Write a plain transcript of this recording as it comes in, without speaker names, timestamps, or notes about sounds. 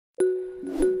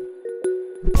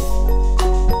Thank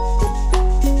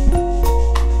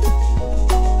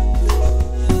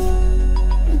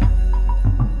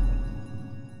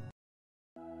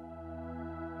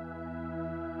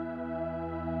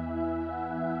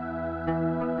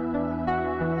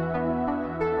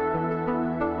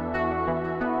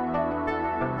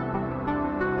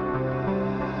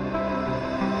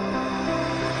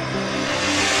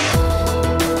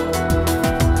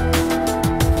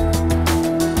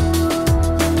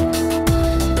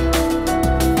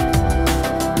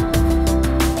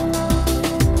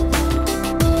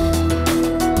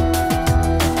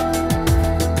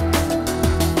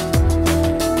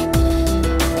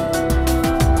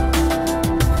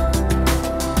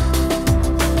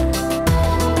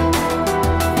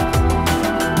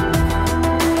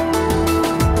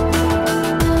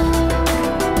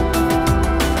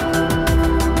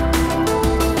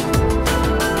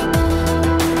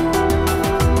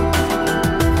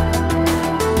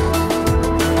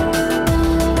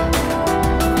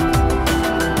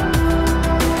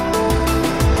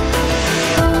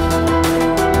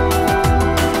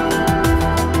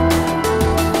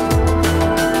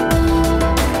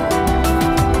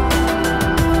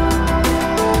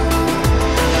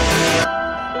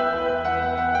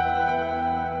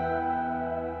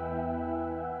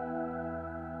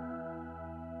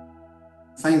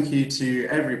you to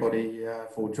everybody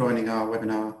for joining our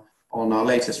webinar on our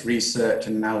latest research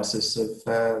and analysis of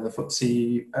the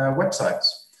FTSE websites.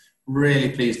 Really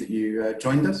pleased that you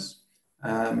joined us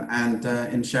and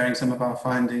in sharing some of our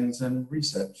findings and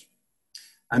research.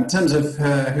 In terms of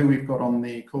who we've got on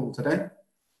the call today,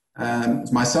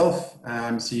 it's myself.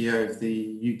 I'm CEO of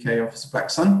the UK office of Black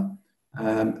Sun,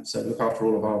 so look after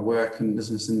all of our work and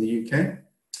business in the UK.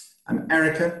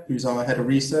 Erica, who's our head of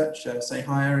research. Say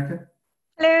hi, Erica.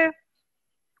 Hello.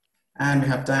 And we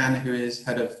have Dan, who is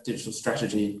head of digital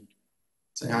strategy.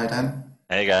 Say hi, Dan.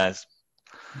 Hey, guys.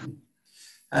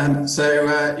 Yeah, as I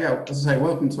say,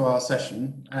 welcome to our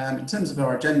session. In terms of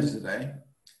our agenda today,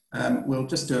 we'll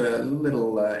just do a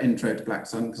little intro to Black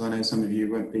Sun, because I know some of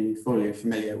you won't be fully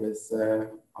familiar with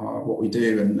what we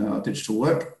do and our digital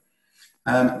work.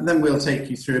 Then we'll take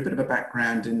you through a bit of a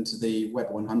background into the Web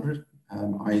 100,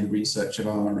 i.e. the research of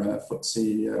our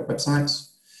FTSE websites,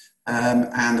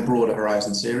 and the broader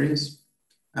Horizon series.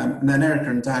 And then Erica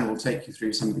and Dan will take you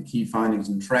through some of the key findings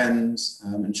and trends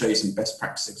and show you some best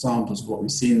practice examples of what we've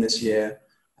seen this year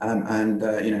and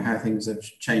how things have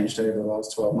changed over the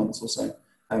last 12 months or so.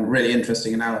 Really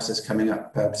interesting analysis coming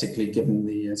up, particularly given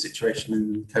the situation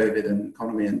in COVID and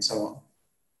economy and so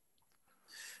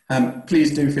on.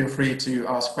 Please do feel free to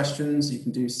ask questions. You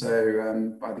can do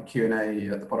so by the Q&A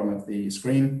at the bottom of the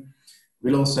screen.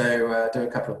 We'll also do a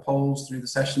couple of polls through the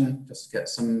session just to get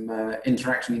some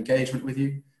interaction engagement with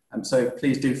you. So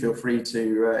please do feel free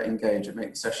to engage and make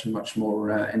the session much more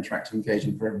interactive and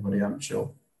engaging for everybody, I'm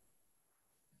sure.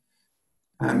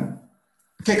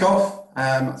 Kick off,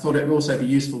 I thought it would also be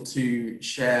useful to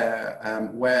share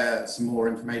where some more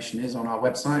information is on our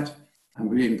website.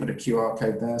 And we even put a QR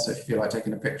code there, so if you feel like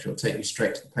taking a picture, it'll take you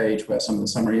straight to the page where some of the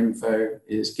summary info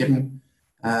is given.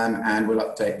 And we'll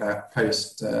update that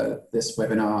post this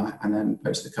webinar and then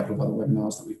post a couple of other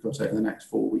webinars that we've got over the next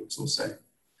 4 weeks or so.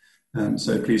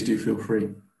 So please do feel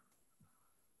free.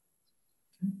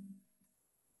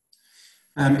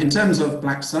 In terms of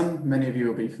Black Sun, many of you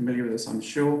will be familiar with us, I'm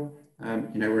sure.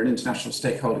 We're an international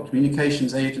stakeholder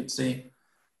communications agency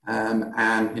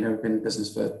and we've been in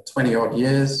business for 20 odd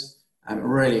years,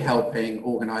 really helping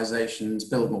organizations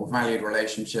build more valued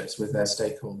relationships with their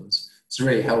stakeholders. It's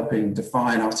really helping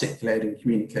define, articulate and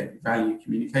communicate the value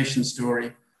communication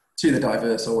story to the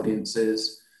diverse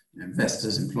audiences,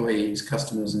 investors, employees,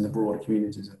 customers and the broader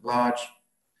communities at large.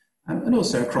 And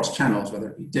also across channels, whether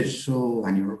it be digital,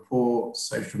 annual reports,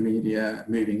 social media,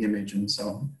 moving image and so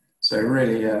on. So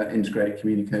really integrated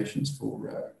communications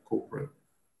for corporate.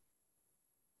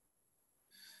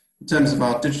 In terms of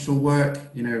our digital work,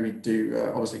 we do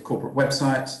obviously corporate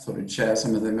websites. Thought I'd share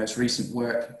some of the most recent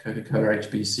work, Coca-Cola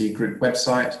HBC Group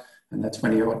website and their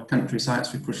 20 odd country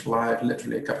sites we pushed live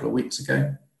literally a couple of weeks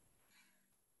ago.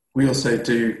 We also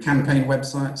do campaign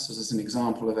websites. This is an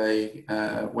example of a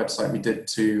website we did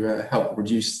to help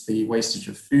reduce the wastage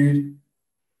of food.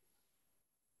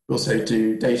 We also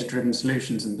do data-driven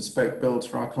solutions and bespoke builds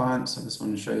for our clients. So this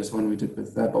one shows one we did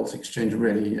with Baltic Exchange, a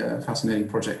really fascinating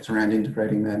project around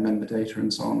integrating their member data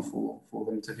and so on for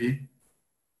them to view.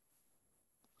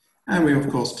 And we, of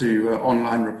course, do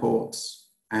online reports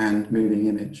and moving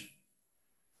image.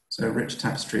 So a rich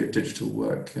tapestry of digital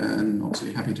work, and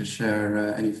obviously happy to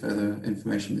share any further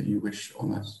information that you wish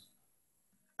on us.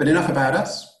 But enough about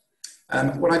us.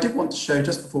 What I did want to show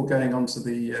just before going on to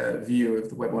the view of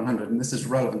the Web 100, and this is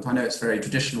relevant, I know it's very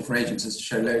traditional for agencies to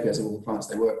show logos of all the clients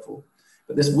they work for,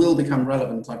 but this will become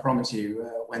relevant, I promise you,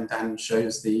 when Dan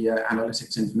shows the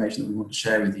analytics information that we want to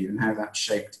share with you and how that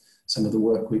shaped some of the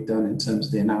work we've done in terms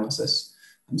of the analysis.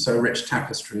 And so a rich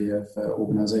tapestry of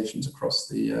organisations across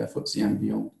the FTSE and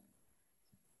beyond.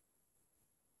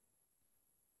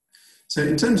 So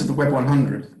in terms of the Web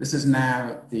 100, this is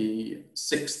now the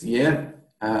 6th year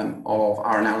of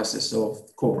our analysis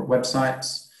of corporate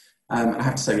websites. I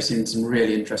have to say we've seen some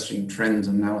really interesting trends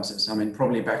and analysis. I mean,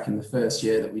 probably back in the first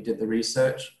year that we did the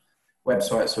research,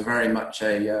 websites were very much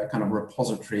a kind of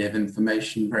repository of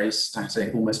information, very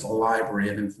static, almost a library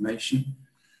of information.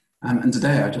 And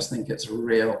today I just think it's a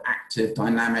real active,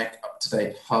 dynamic,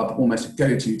 up-to-date hub, almost a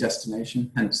go-to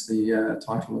destination, hence the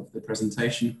title of the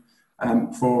presentation,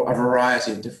 for a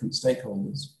variety of different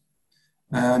stakeholders.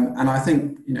 And I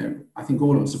think, I think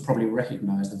all of us have probably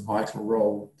recognized the vital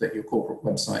role that your corporate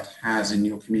website has in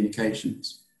your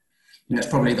communications. It's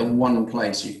probably the one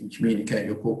place you can communicate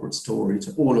your corporate story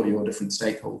to all of your different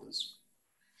stakeholders.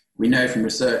 We know from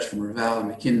research from Ravel,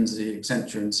 McKinsey,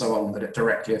 Accenture, and so on that it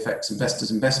directly affects investors'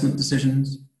 investment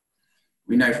decisions.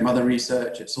 We know from other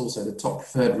research it's also the top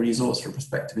preferred resource for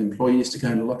prospective employees to go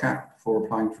and look at before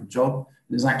applying for a job.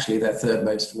 It is actually their third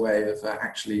most way of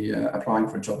applying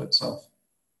for a job itself.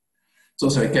 It's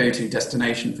also a go-to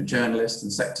destination for journalists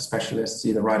and sector specialists,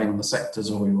 either writing on the sectors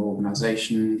or your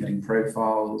organisation, getting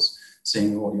profiles,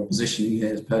 seeing what your positioning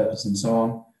is, purpose, and so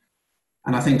on.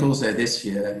 And I think also this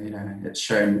year, it's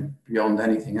shown beyond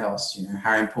anything else,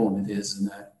 how important it is in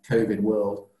a COVID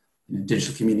world.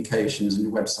 Digital communications and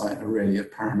your website are really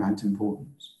of paramount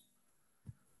importance.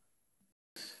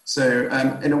 So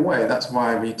in a way, that's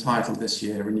why we titled this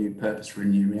year Renewed Purpose for a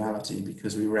New Reality,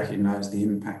 because we recognise the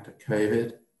impact of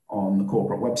COVID on the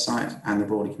corporate website and the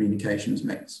broader communications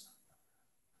mix.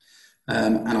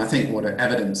 And I think what it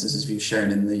evidences, as we've shown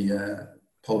in the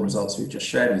poll results we've just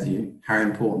shared with you, how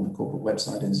important the corporate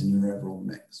website is in your overall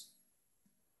mix.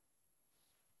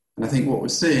 And I think what we're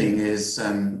seeing is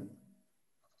a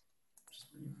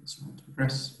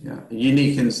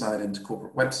unique insight into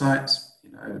corporate websites.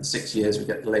 Over the 6 years, we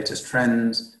get the latest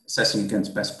trends, assessing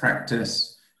against best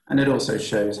practice, and it also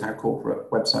shows how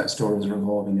corporate website stories are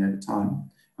evolving over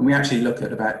time. And we actually look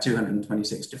at about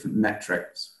 226 different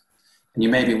metrics. And you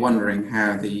may be wondering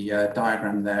how the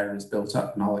diagram there is built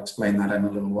up, and I'll explain that in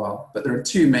a little while. But there are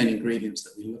two main ingredients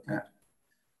that we look at.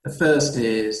 The first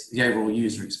is the overall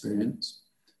user experience.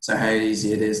 So how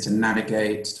easy it is to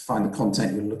navigate, to find the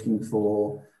content you're looking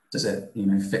for. Does it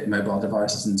fit mobile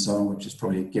devices and so on, which is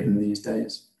probably a given these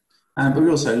days. But we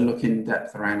also look in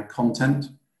depth around content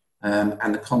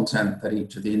and the content that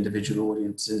each of the individual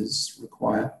audiences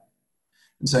require.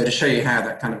 And so to show you how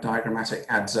that kind of diagrammatic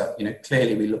adds up,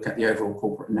 clearly we look at the overall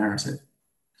corporate narrative.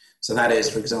 So that is,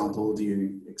 for example, do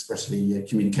you expressly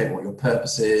communicate what your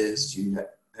purpose is? Do you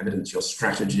evidence your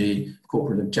strategy,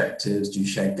 corporate objectives? Do you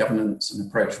share governance and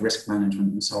approach risk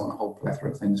management and so on, a whole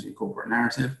plethora of things for your corporate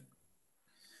narrative?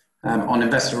 On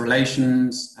investor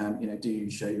relations, do you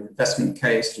show your investment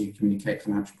case? Do you communicate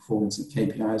financial performance and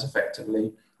KPIs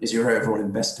effectively? Is your overall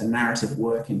investor narrative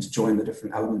working to join the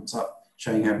different elements up,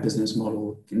 showing how business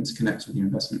model interconnects with your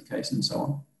investment case and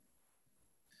so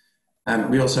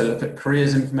on? We also look at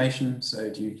careers information.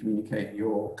 So do you communicate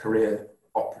your career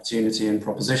opportunity and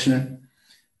proposition?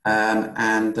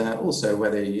 And also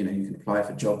whether, you can apply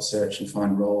for job search and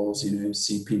find roles,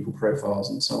 see people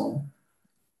profiles and so on.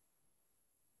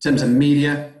 In terms of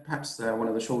media, perhaps one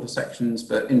of the shorter sections,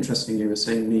 but interestingly, we're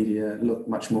seeing media look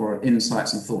much more at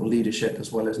insights and thought leadership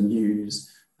as well as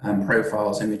news,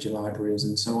 profiles, image libraries,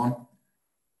 and so on.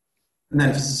 And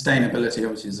then for sustainability,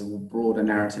 obviously, there's a broader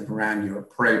narrative around your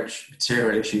approach,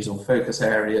 material issues or focus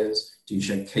areas. Do you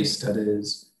show case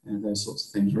studies? Those sorts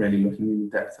of things, really looking in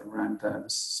depth around the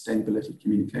sustainability of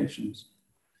communications.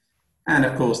 And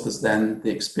of course, there's then the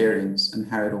experience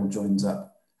and how it all joins up,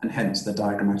 and hence the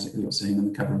diagrammatic that you're seeing on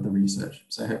the cover of the research.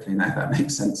 So hopefully now that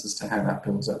makes sense as to how that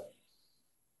builds up.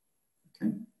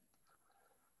 Okay.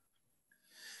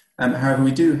 However,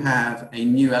 we do have a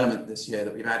new element this year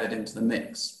that we've added into the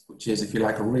mix, which is, if you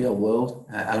like, a real world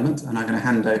element. And I'm going to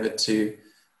hand over to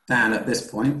Dan at this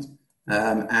point,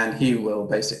 and he will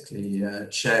basically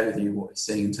share with you what we're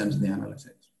seeing in terms of the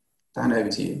analytics. Dan, over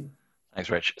to you. Thanks,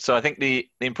 Rich. So I think the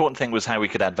important thing was how we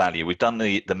could add value. We've done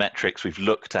the metrics. We've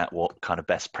looked at what kind of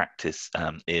best practice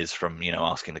is from,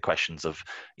 asking the questions of,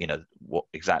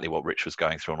 what Rich was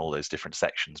going through on all those different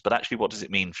sections. But actually, what does it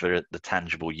mean for the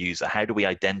tangible user? How do we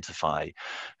identify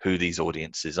who these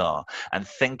audiences are? And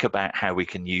think about how we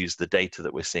can use the data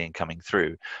that we're seeing coming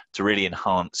through to really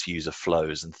enhance user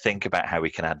flows and think about how we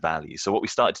can add value. So what we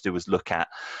started to do was look at,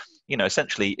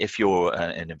 essentially, if you're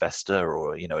an investor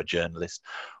or, a journalist,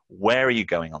 where are you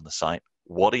going on the site?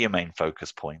 What are your main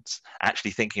focus points?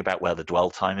 Actually thinking about where the dwell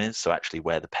time is, so actually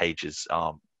where the pages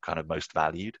are kind of most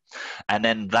valued. And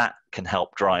then that can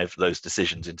help drive those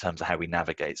decisions in terms of how we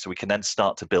navigate. So we can then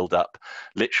start to build up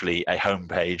literally a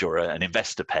homepage or an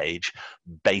investor page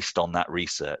based on that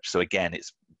research. So again,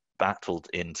 it's battled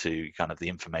into kind of the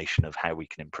information of how we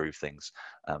can improve things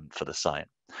for the site.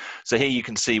 So here you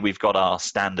can see we've got our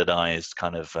standardized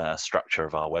kind of structure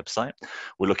of our website.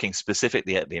 We're looking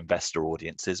specifically at the investor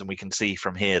audiences, and we can see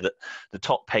from here that the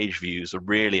top page views are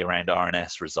really around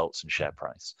RNS results and share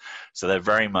price. So they're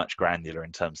very much granular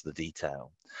in terms of the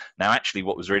detail. Now, actually,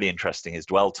 what was really interesting is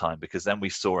dwell time, because then we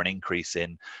saw an increase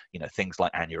in, things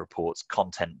like annual reports,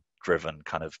 content driven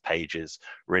kind of pages,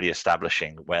 really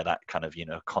establishing where that kind of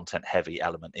content heavy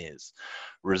element is.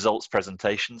 Results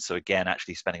presentations, so again,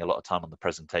 actually spending a lot of time on the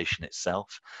presentation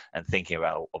itself and thinking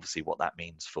about obviously what that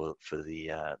means for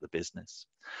the business.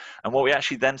 And what we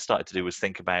actually then started to do was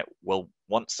think about, well,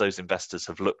 once those investors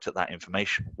have looked at that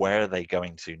information, where are they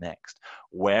going to next?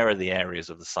 Where are the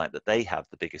areas of the site that they have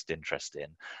the biggest interest in?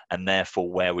 And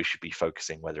therefore where we should be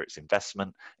focusing, whether it's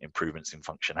investment, improvements in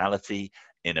functionality,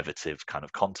 innovative kind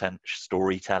of content,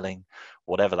 storytelling,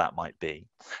 whatever that might be.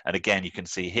 And again, you can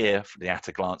see here the at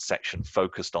a glance section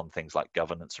focused on things like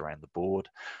governance around the board,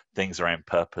 things around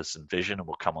purpose and vision, and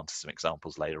we'll come on to some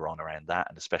examples later on around that,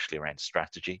 and especially around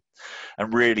strategy,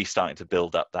 and really starting to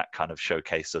build up that kind of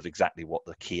showcase of exactly what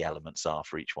the key elements are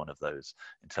for each one of those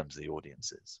in terms of the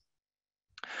audiences.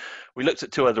 We looked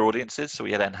at two other audiences, so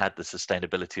we then had the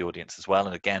sustainability audience as well,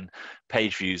 and again,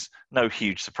 page views, no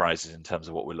huge surprises in terms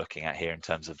of what we're looking at here in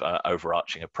terms of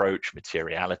overarching approach,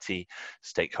 materiality,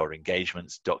 stakeholder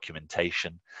engagements,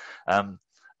 documentation, and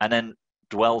then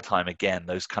dwell time, again,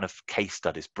 those kind of case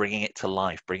studies, bringing it to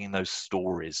life, bringing those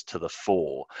stories to the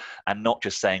fore, and not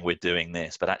just saying we're doing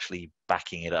this, but actually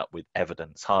backing it up with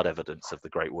evidence, hard evidence of the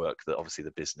great work that obviously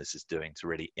the business is doing to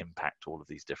really impact all of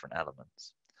these different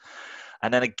elements.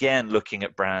 And then again, looking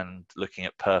at brand, looking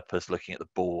at purpose, looking at the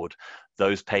board,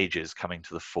 those pages coming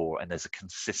to the fore, and there's a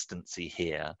consistency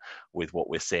here with what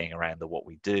we're seeing around what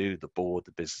we do, the board,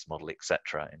 the business model,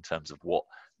 etc., in terms of what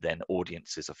then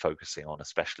audiences are focusing on,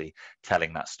 especially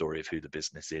telling that story of who the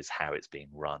business is, how it's being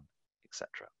run, etc.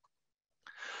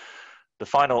 The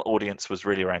final audience was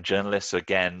really around journalists. So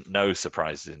again, no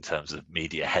surprises in terms of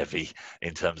media heavy,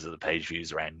 in terms of the page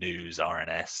views around news,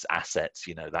 RNS, assets,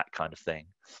 that kind of thing.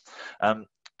 But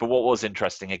what was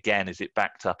interesting, again, is it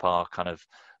backed up our kind of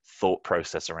thought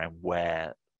process around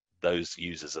where those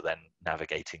users are then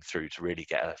navigating through to really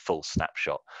get a full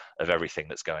snapshot of everything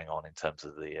that's going on in terms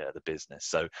of the business.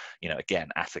 So, again,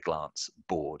 at a glance,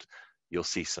 board, you'll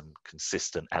see some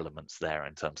consistent elements there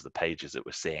in terms of the pages that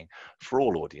we're seeing for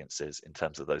all audiences in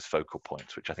terms of those focal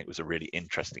points, which I think was a really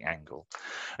interesting angle.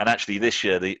 And actually this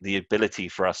year, the ability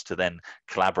for us to then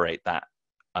collaborate that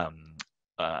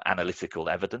analytical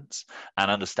evidence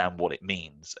and understand what it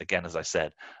means, again, as I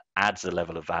said, adds a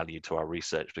level of value to our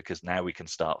research, because now we can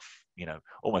start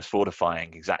almost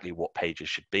fortifying exactly what pages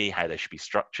should be, how they should be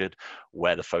structured,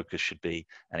 where the focus should be,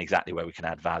 and exactly where we can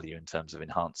add value in terms of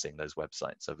enhancing those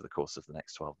websites over the course of the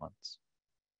next 12 months.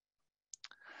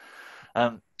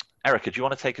 Erica, do you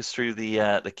want to take us through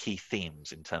the key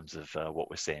themes in terms of what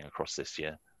we're seeing across this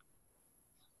year?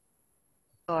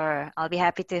 Sure, I'll be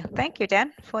happy to. Thank you,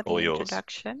 Dan, for the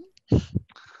introduction.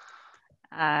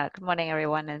 Good morning,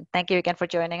 everyone, and thank you again for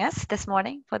joining us this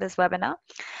morning for this webinar.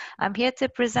 I'm here to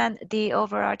present the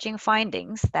overarching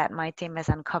findings that my team has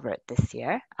uncovered this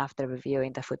year after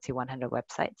reviewing the FTSE 100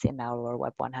 websites in our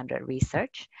Web 100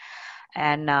 research.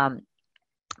 And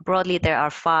broadly, there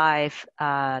are 5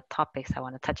 topics I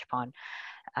want to touch upon: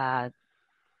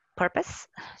 purpose,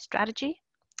 strategy,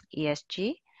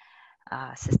 ESG,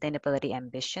 sustainability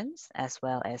ambitions, as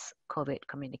well as COVID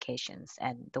communications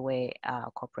and the way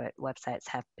corporate websites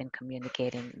have been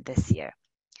communicating this year.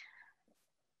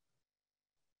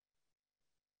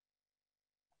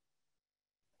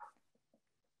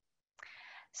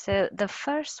 So the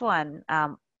first one,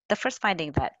 the first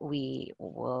finding that we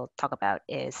will talk about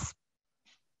is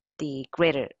the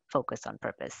greater focus on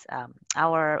purpose.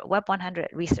 Our Web 100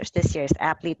 research this year is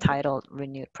aptly titled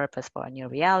Renewed Purpose for a New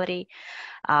Reality,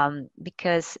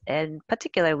 because in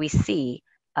particular, we see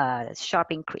a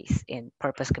sharp increase in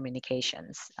purpose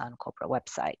communications on corporate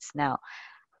websites. Now,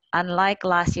 unlike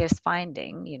last year's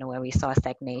finding, where we saw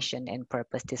stagnation in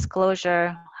purpose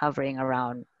disclosure hovering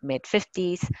around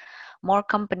mid-50s, more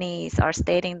companies are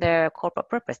stating their corporate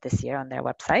purpose this year on their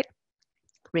website,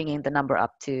 bringing the number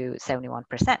up to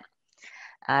 71%.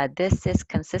 This is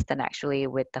consistent actually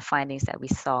with the findings that we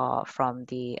saw from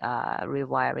the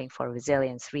Rewiring for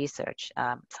Resilience research.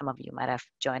 Some of you might have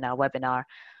joined our webinar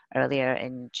earlier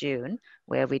in June,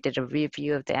 where we did a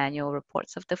review of the annual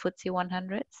reports of the FTSE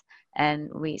 100s. And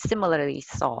we similarly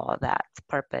saw that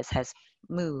purpose has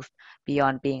moved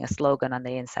beyond being a slogan on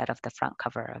the inside of the front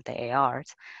cover of the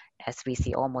ARs, as we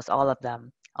see almost all of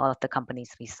the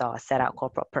companies we saw set out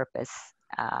corporate purpose,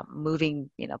 moving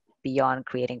beyond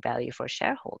creating value for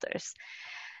shareholders.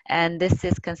 And this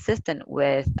is consistent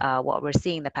with what we're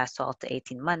seeing the past 12 to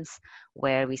 18 months,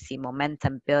 where we see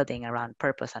momentum building around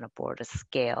purpose on a broader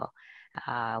scale,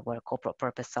 where corporate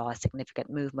purpose saw a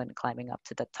significant movement climbing up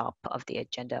to the top of the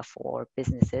agenda for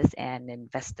businesses and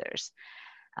investors.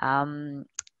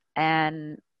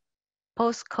 And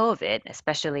post-COVID,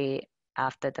 especially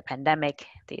after the pandemic,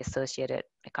 the associated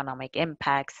economic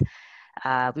impacts,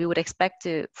 we would expect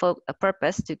a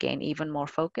purpose to gain even more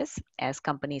focus as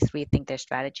companies rethink their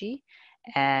strategy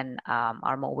and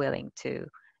are more willing to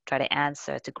try to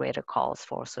answer to greater calls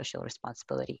for social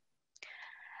responsibility.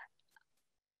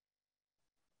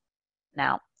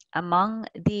 Now, among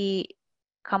the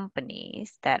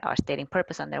companies that are stating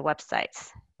purpose on their websites,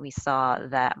 we saw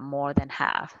that more than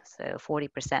half, so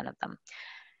 40% of them,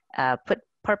 put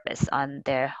purpose on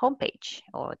their homepage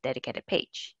or dedicated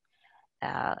page.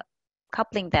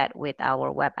 Coupling that with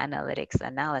our web analytics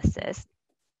analysis,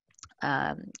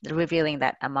 revealing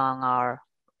that among our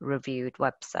reviewed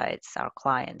websites, our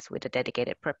clients with a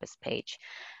dedicated purpose page,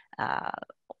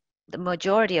 the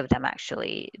majority of them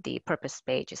actually, the purpose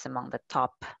page is among the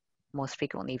top most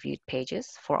frequently viewed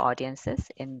pages for audiences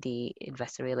in the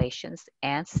investor relations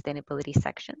and sustainability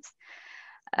sections,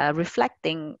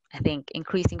 reflecting, I think,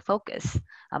 increasing focus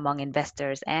among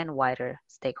investors and wider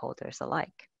stakeholders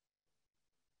alike.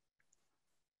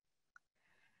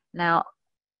 Now,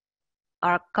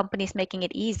 are companies making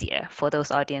it easier for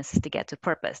those audiences to get to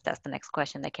purpose? That's the next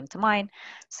question that came to mind.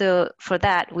 So for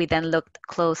that, we then looked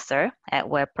closer at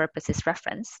where purpose is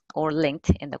referenced or linked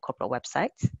in the corporate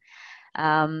websites.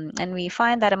 And we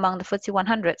find that among the FTSE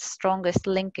 100, strongest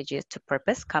linkages to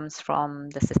purpose comes from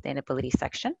the sustainability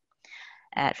section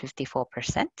at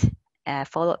 54%,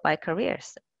 followed by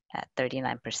careers at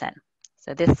 39%.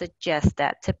 So this suggests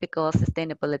that typical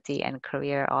sustainability and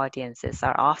career audiences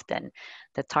are often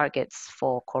the targets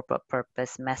for corporate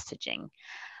purpose messaging.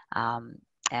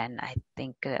 And I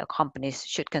think companies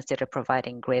should consider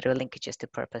providing greater linkages to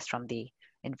purpose from the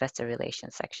investor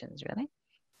relations sections, really.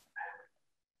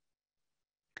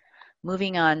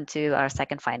 Moving on to our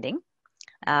second finding,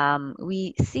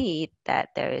 we see that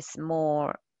there is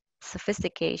more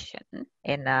sophistication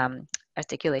in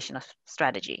articulation of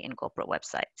strategy in corporate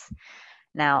websites.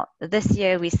 Now, this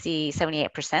year we see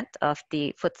 78% of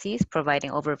the FTSEs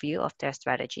providing overview of their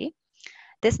strategy.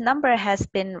 This number has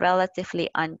been relatively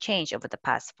unchanged over the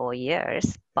past 4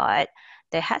 years, but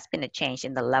there has been a change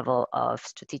in the level of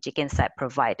strategic insight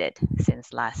provided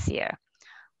since last year.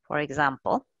 For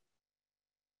example,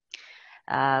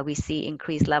 we see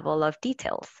increased level of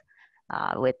details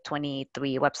with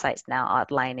 23 websites now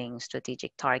outlining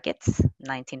strategic targets,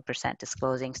 19%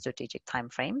 disclosing strategic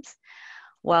timeframes.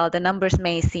 While the numbers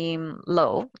may seem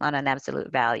low on an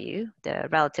absolute value, the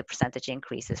relative percentage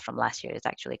increases from last year is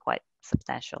actually quite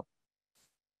substantial.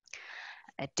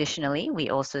 Additionally,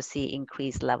 we also see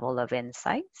increased level of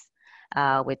insights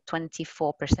with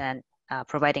 24%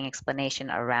 providing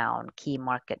explanation around key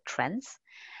market trends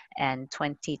and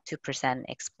 22%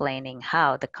 explaining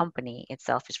how the company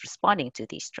itself is responding to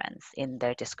these trends in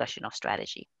their discussion of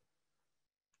strategy.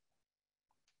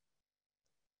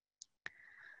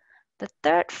 The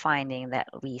third finding that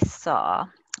we saw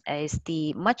is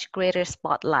the much greater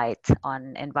spotlight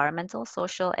on environmental,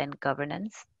 social, and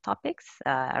governance topics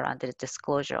around the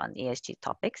disclosure on ESG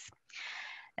topics.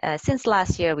 Since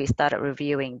last year, we started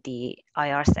reviewing the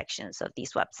IR sections of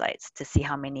these websites to see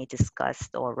how many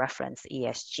discussed or referenced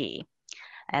ESG.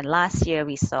 And last year,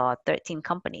 we saw 13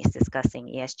 companies discussing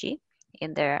ESG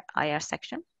in their IR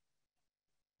section.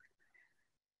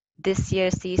 This year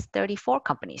sees 34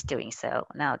 companies doing so.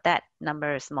 Now that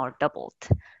number is more doubled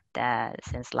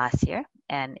since last year,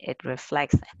 and it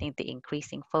reflects, I think, the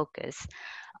increasing focus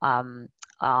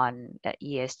on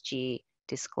ESG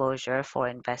disclosure for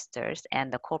investors,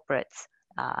 and the corporates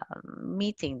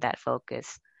meeting that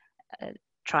focus,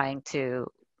 trying to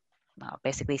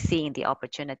basically seeing the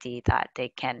opportunity that they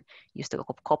can use the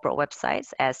corporate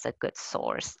websites as a good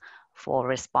source for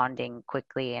responding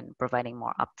quickly and providing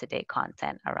more up-to-date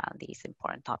content around these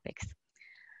important topics.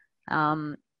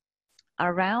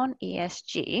 Around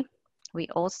ESG, we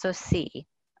also see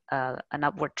an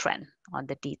upward trend on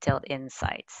the detailed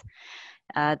insights.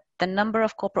 The number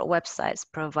of corporate websites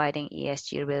providing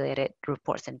ESG-related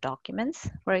reports and documents,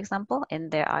 for example, in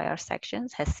their IR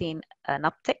sections has seen an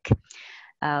uptick.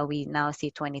 We now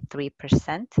see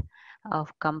 23%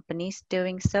 of companies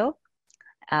doing so.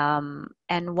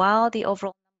 And while the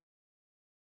overall...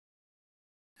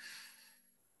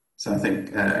 So I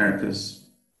think Erica's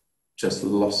just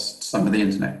lost some of the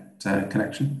internet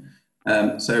connection.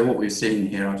 So what we've seen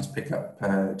here, I'll just pick up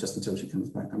just until she comes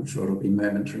back. I'm sure it'll be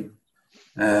momentary.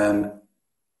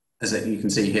 As you can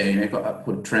see here, you've got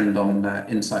upward trend on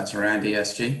insights around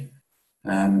ESG.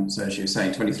 So as you were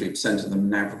saying, 23% of them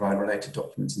now provide related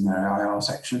documents in their IR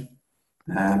section,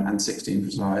 and 16%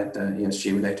 provide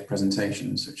ESG related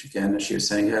presentations, which again, as she was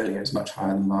saying earlier, is much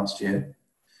higher than last year.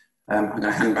 I'm going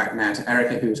to hand back now to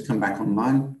Erica, who's come back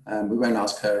online. We won't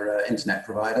ask her internet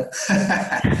provider,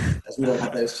 as we don't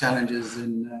have those challenges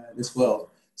in this world.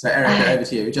 So Erica, over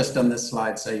to you. We've just done this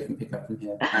slide, so you can pick up from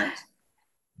here. Thanks.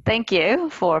 Thank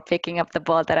you for picking up the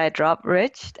ball that I dropped,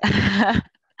 Rich.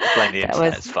 Blame the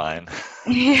internet, it's fine.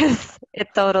 Yes, it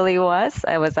totally was.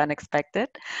 It was unexpected.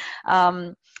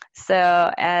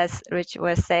 So as Rich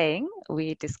was saying,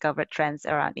 we discovered trends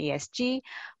around ESG,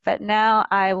 but now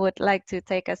I would like to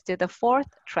take us to the fourth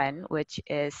trend, which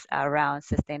is around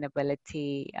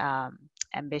sustainability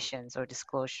ambitions or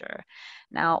disclosure.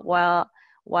 Now, while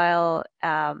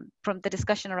from the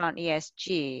discussion around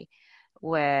ESG,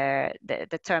 where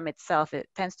the term itself, it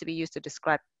tends to be used to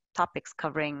describe topics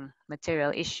covering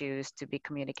material issues to be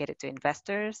communicated to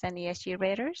investors and ESG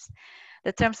raters.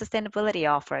 The term sustainability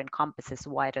offer encompasses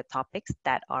wider topics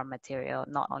that are material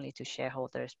not only to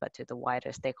shareholders, but to the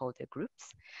wider stakeholder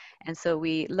groups. And so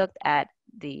we looked at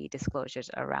the disclosures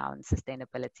around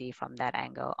sustainability from that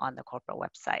angle on the corporate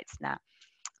websites. Now,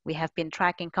 we have been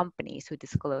tracking companies who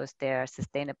disclose their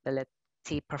sustainability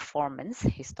performance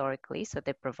historically, so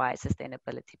they provide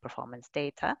sustainability performance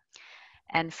data,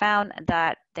 and found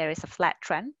that there is a flat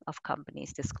trend of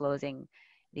companies disclosing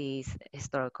these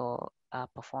historical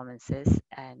performances,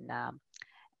 and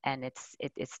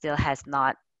it still has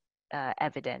not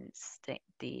evidenced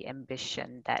the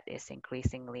ambition that is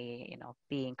increasingly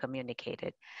being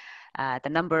communicated. The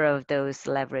number of those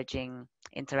leveraging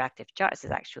interactive charts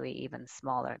is actually even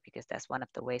smaller, because that's one of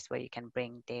the ways where you can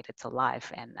bring data to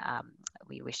life, and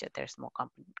we wish that there's more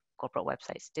corporate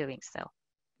websites doing so.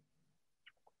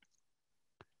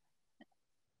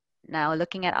 Now,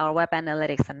 looking at our web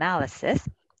analytics analysis,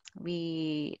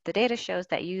 the data shows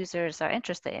that users are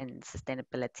interested in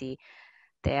sustainability.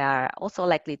 They are also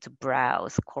likely to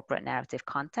browse corporate narrative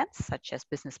contents such as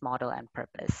business model and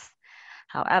purpose.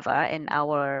 However, in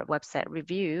our website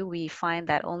review, we find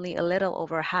that only a little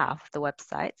over half the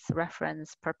websites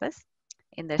reference purpose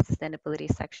in their sustainability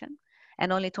section,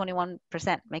 and only 21%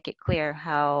 make it clear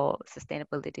how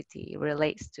sustainability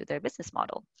relates to their business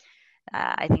model.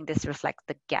 I think this reflects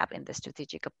the gap in the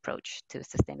strategic approach to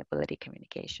sustainability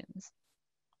communications.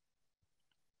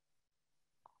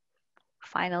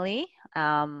 Finally,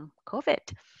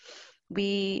 COVID.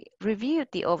 We reviewed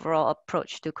the overall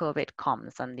approach to COVID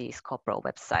comms on these corporate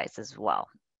websites as well.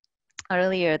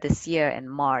 Earlier this year in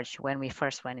March, when we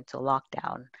first went into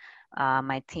lockdown,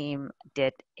 my team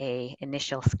did an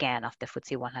initial scan of the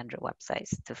FTSE 100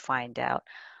 websites to find that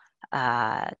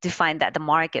the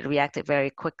market reacted very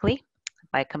quickly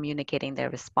by communicating their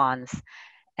response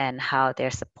and how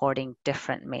they're supporting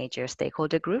different major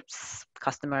stakeholder groups,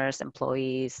 customers,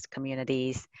 employees,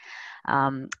 communities.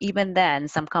 Even then,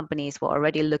 some companies were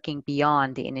already looking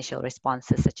beyond the initial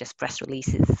responses, such as press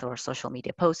releases or social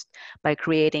media posts, by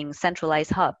creating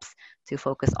centralized hubs to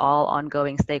focus all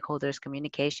ongoing stakeholders'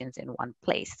 communications in one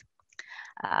place.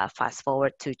 Fast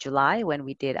forward to July, when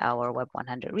we did our Web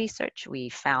 100 research, we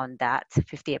found that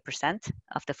 58%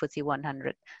 of the FTSE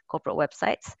 100 corporate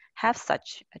websites have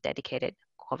such a dedicated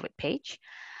COVID page.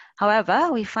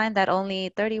 However, we find that only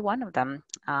 31 of them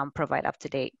provide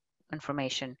up-to-date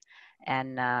information,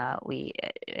 and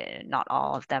not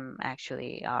all of them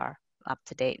actually are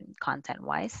up-to-date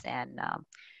content-wise, and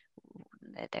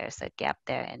there's a gap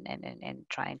there in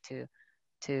trying to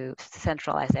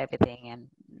centralize everything and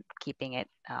keeping it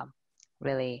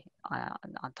really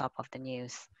on top of the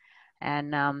news.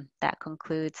 And that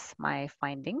concludes my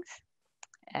findings.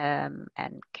 And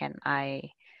can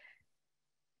I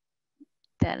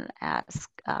then ask?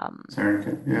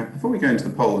 Erica, yeah. Before we go into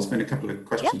the poll, there's been a couple of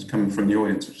questions coming from the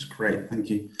audience, which is great. Thank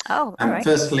you. Oh, all right.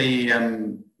 Firstly,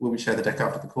 will we share the deck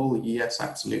after the call? Yes,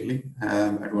 absolutely.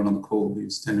 Everyone on the call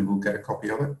who's attending will get a copy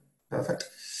of it. Perfect.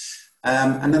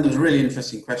 And then there's a really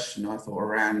interesting question, I thought,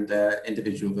 around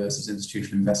individual versus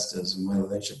institutional investors and whether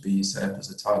they should be set up as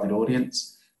a target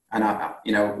audience. And,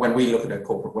 when we look at a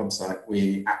corporate website,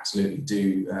 we absolutely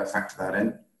do factor that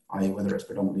in, i.e. whether it's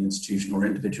predominantly institutional or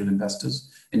individual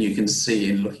investors. And you can see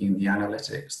in looking at the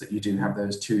analytics that you do have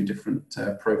those two different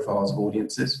profiles of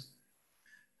audiences.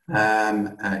 For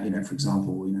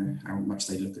example, how much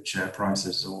they look at share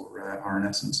prices or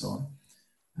RNS and so on.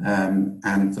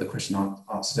 And for the question I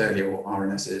asked earlier, what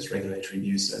RNS is, Regulatory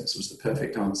News Service, was the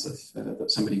perfect answer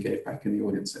that somebody gave back in the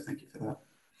audience, so thank you for that.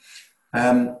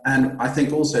 And I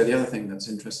think also the other thing that's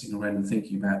interesting around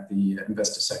thinking about the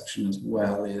investor section as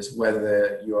well is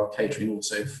whether you are catering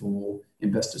also for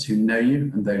investors who know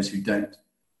you and those who don't.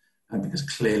 Because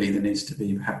clearly there needs to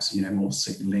be perhaps more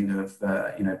signalling of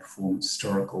performance,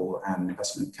 historical and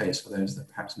investment case for those that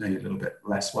perhaps know you a little bit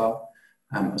less well,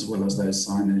 as well as those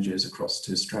signages across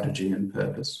to strategy and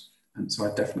purpose. And so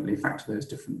I definitely factor those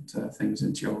different things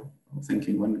into your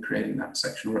thinking when creating that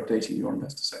section or updating your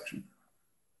investor section.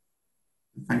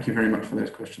 Thank you very much for those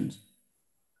questions.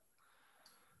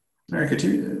 Erica,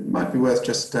 it might be worth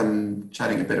just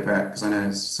chatting a bit about, because I know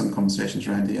there's some conversations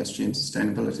around ESG and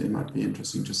sustainability. It might be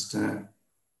interesting just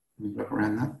look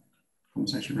around that,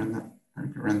 conversation around that,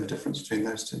 Erica, around the difference between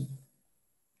those two.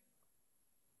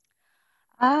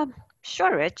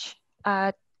 Sure, Rich.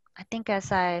 I think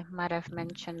as I might have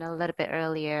mentioned a little bit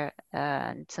earlier,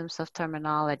 in terms of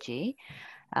terminology,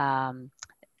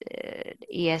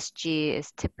 ESG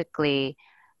is typically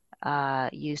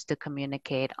used to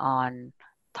communicate on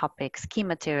topics, key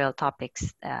material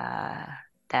topics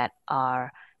that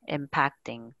are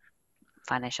impacting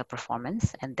financial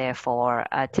performance and therefore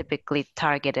typically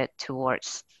targeted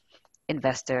towards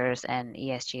investors and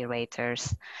ESG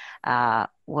raters,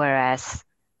 whereas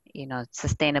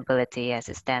sustainability as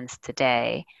it stands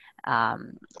today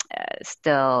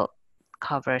still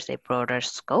covers a broader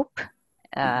scope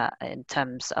in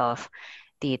terms of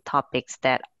the topics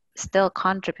that still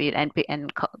contribute, and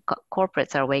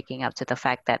corporates are waking up to the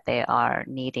fact that they are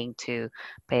needing to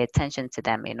pay attention to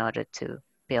them in order to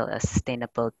build a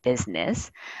sustainable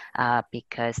business,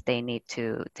 because they need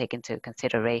to take into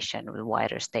consideration with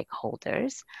wider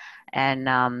stakeholders.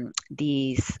 And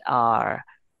these are,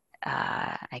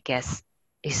 I guess,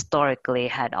 historically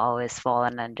had always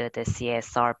fallen under the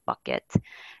CSR bucket.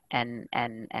 And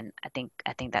I think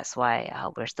that's why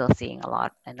we're still seeing a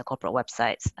lot in the corporate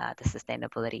websites, the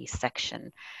sustainability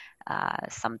section.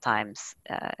 Sometimes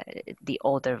the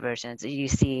older versions, you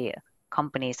see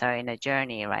companies are in a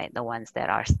journey, right? The ones that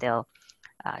are still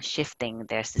shifting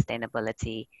their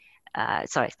sustainability, the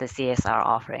CSR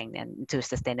offering into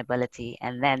sustainability,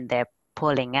 and then they're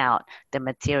pulling out the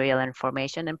material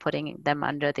information and putting them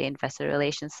under the investor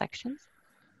relations sections.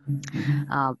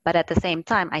 But at the same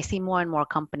time, I see more and more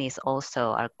companies also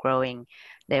are growing.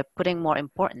 They're putting more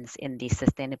importance in the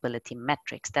sustainability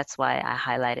metrics. That's why I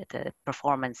highlighted the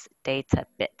performance data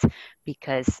bit,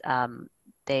 because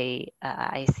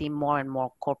I see more and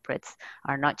more corporates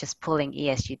are not just pulling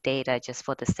ESG data just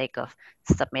for the sake of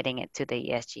submitting it to the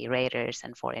ESG raters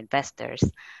and for investors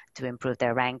to improve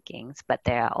their rankings, but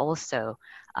they are also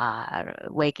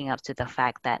waking up to the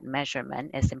fact that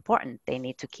measurement is important. They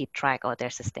need to keep track of their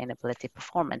sustainability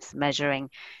performance, measuring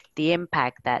the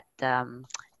impact that the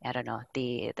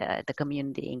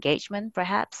community engagement,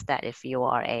 perhaps, that if you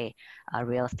are a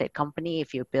real estate company,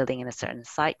 if you're building in a certain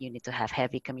site, you need to have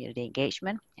heavy community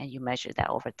engagement, and you measure that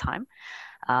over time.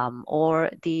 Or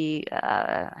the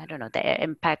the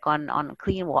impact on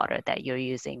clean water that you're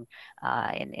using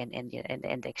in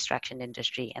the extraction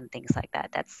industry and things like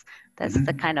that. That's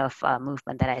the kind of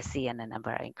movement that I see, and I'm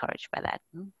very encouraged by that.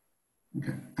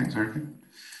 Okay, thanks, Erica.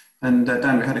 And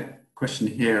Dan, we had a question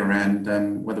here around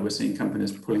whether we're seeing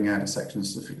companies pulling out a section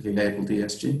specifically labelled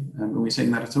ESG. Are we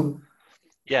seeing that at all?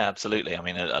 Yeah, absolutely. I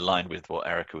mean, aligned with what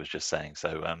Erica was just saying.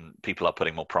 So people are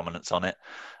putting more prominence on it,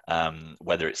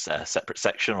 whether it's a separate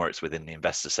section or it's within the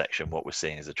investor section. What we're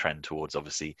seeing is a trend towards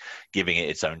obviously giving it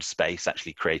its own space,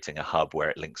 actually creating a hub where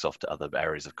it links off to other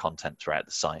areas of content throughout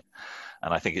the site.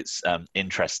 And I think it's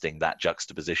interesting, that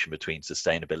juxtaposition between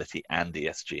sustainability and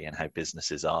ESG and how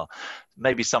businesses are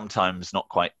maybe sometimes not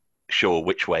quite sure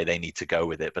which way they need to go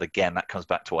with it. But again, that comes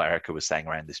back to what Erica was saying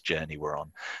around this journey we're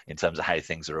on in terms of how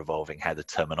things are evolving, how the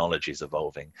terminology is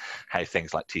evolving, how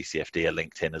things like TCFD are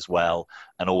linked in as well.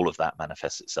 And all of that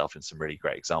manifests itself in some really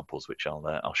great examples, which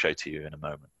I'll show to you in a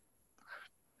moment.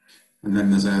 And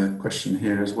then there's a question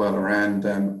here as well around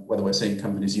whether we're seeing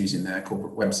companies using their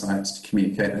corporate websites to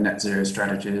communicate their net zero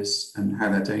strategies and how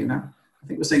they're doing that. I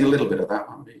think we're seeing a little bit of that,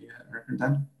 aren't we, Eric and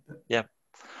Dan? But...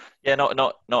 Yeah,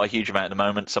 not a huge amount at the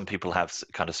moment. Some people have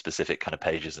kind of specific kind of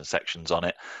pages and sections on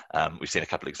it. We've seen a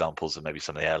couple of examples of maybe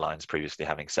some of the airlines previously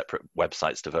having separate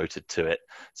websites devoted to it.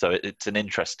 So it's an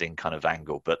interesting kind of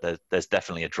angle, but there's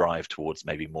definitely a drive towards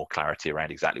maybe more clarity around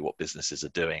exactly what businesses are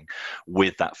doing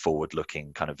with that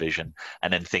forward-looking kind of vision,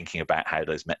 and then thinking about how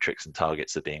those metrics and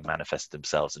targets are being manifested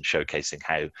themselves and showcasing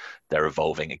how they're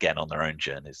evolving again on their own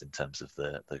journeys in terms of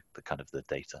the kind of the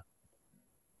data.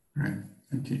 Right,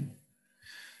 thank you.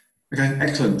 Okay,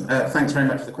 excellent. Thanks very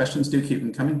much for the questions. Do keep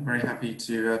them coming. Very happy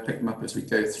to pick them up as we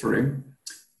go through.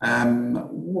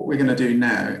 What we're going to do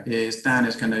now is Dan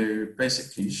is going to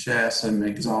basically share some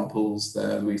examples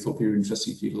that we thought were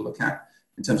interesting for you to look at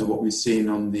in terms of what we've seen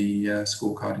on the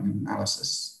scorecarding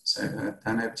analysis. So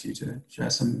Dan, over to you to share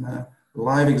some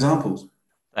live examples.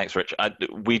 Thanks, Rich.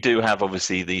 We do have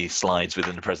obviously the slides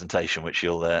within the presentation, which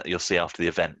you'll see after the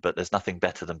event. But there's nothing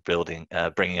better than bringing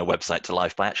a website to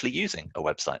life by actually using a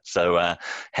website. So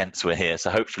hence we're here. So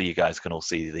hopefully you guys can all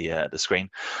see the screen.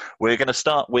 We're going to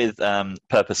start with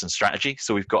purpose and strategy.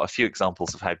 So we've got a few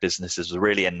examples of how businesses are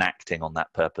really enacting on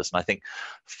that purpose, and I think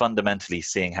fundamentally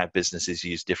seeing how businesses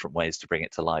use different ways to bring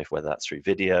it to life, whether that's through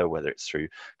video, whether it's through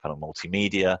kind of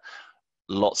multimedia.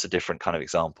 Lots of different kind of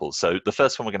examples. So the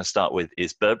first one we're going to start with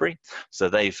is Burberry. So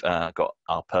they've got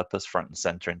our purpose front and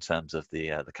center in terms of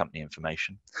the company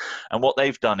information. And what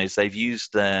they've done is they've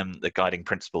used the guiding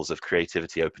principles of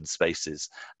creativity, open spaces,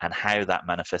 and how that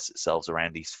manifests itself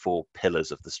around these 4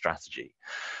 pillars of the strategy.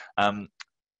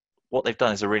 What they've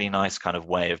done is a really nice kind of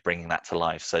way of bringing that to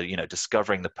life. So, you know,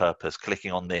 discovering the purpose,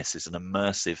 clicking on this is an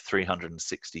immersive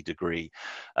 360-degree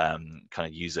kind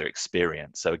of user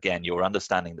experience. So again, you're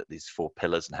understanding that these 4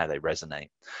 pillars and how they resonate.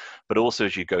 But also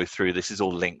as you go through, this is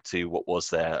all linked to what was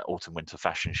their autumn-winter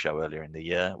fashion show earlier in the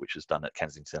year, which was done at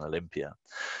Kensington Olympia.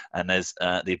 And there's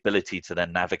the ability to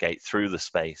then navigate through the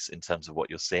space in terms of what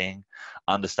you're seeing,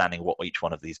 understanding what each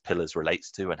one of these pillars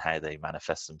relates to and how they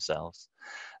manifest themselves.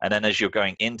 And then as you're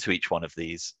going into each one of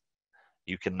these,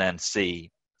 you can then see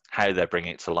how they're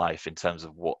bringing it to life in terms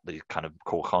of what the kind of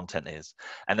core content is.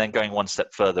 And then going one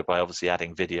step further by obviously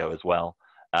adding video as well,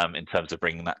 in terms of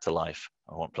bringing that to life.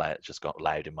 I won't play it, it just got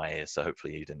loud in my ears, so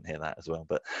hopefully you didn't hear that as well.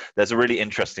 But there's a really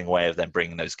interesting way of then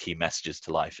bringing those key messages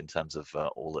to life in terms of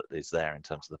all that is there in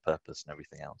terms of the purpose and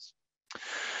everything else.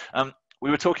 We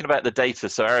were talking about the data.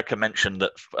 So Erica mentioned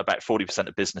that about 40%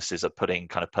 of businesses are putting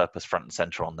kind of purpose front and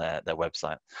center on their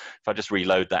website. If I just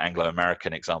reload that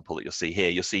Anglo-American example that you'll see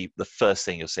here, you'll see the first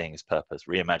thing you're seeing is purpose,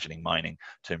 reimagining mining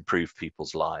to improve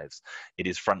people's lives. It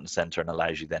is front and center and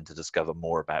allows you then to discover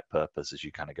more about purpose as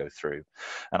you kind of go through.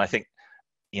 And I think,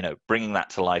 you know, bringing that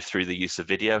to life through the use of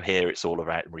video here, it's all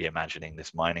about reimagining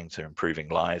this mining to improving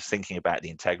lives, thinking about the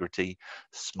integrity,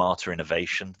 smarter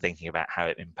innovation, thinking about how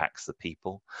it impacts the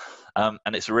people. And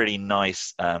it's a really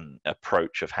nice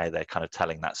approach of how they're kind of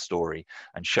telling that story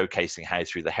and showcasing how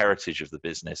through the heritage of the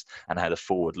business and how the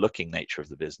forward-looking nature of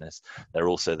the business, they're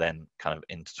also then kind of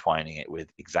intertwining it with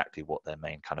exactly what their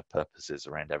main kind of purpose is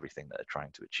around everything that they're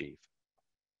trying to achieve.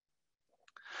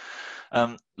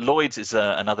 Lloyd's is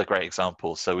another great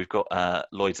example. So we've got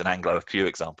Lloyd's and Anglo, a few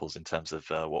examples in terms of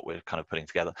what we're kind of putting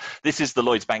together. This is the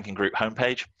Lloyd's Banking Group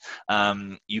homepage.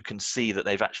 You can see that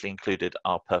they've actually included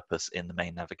our purpose in the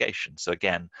main navigation. So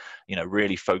again, you know,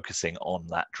 really focusing on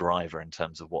that driver in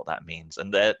terms of what that means.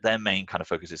 And their main kind of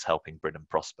focus is helping Britain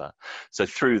prosper. So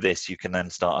through this, you can then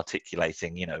start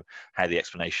articulating, you know, how the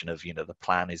explanation of, you know, the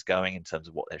plan is going in terms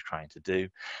of what they're trying to do,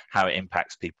 how it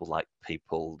impacts people like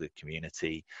people, the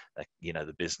community, you know,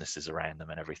 the businesses around them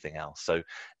and everything else. So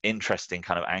interesting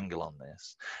kind of angle on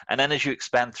this. And then as you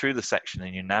expand through the section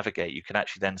and you navigate, you can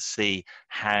actually then see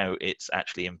how it's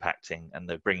actually impacting, and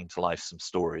they're bringing to life some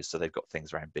stories. So they've got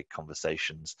things around big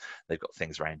conversations, they've got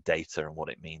things around data and what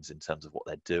it means in terms of what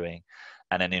they're doing,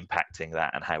 and then impacting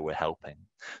that and how we're helping.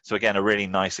 So again, a really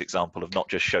nice example of not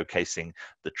just showcasing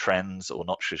the trends or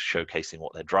not just showcasing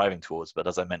what they're driving towards, but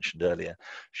as I mentioned earlier,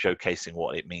 showcasing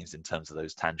what it means in terms of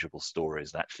those tangible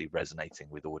stories and actually resonating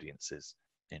with audiences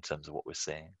in terms of what we're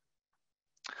seeing.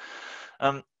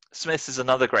 Smiths is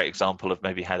another great example of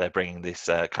maybe how they're bringing this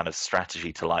kind of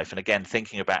strategy to life. And again,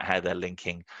 thinking about how they're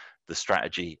linking the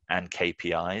strategy and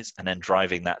KPIs, and then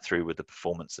driving that through with the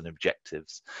performance and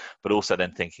objectives, but also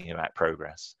then thinking about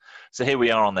progress. So here we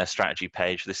are on their strategy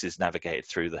page. This is navigated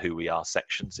through the Who We Are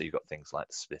section. So you've got things like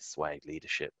the Smiths Way,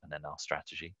 leadership, and then our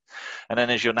strategy. And then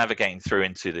as you're navigating through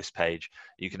into this page,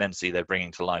 you can then see they're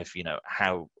bringing to life, you know,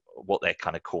 what their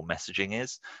kind of core messaging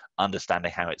is,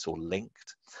 understanding how it's all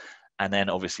linked, and then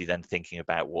obviously then thinking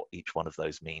about what each one of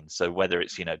those means. So whether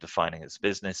it's, you know, defining its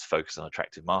business, focus on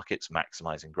attractive markets,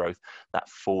 maximizing growth, that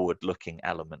forward-looking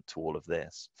element to all of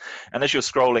this. And as you're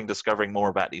scrolling, discovering more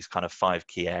about these kind of 5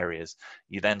 key areas,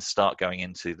 you then start going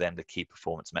into then the key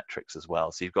performance metrics as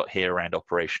well. So you've got here around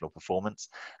operational performance,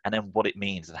 and then what it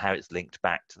means and how it's linked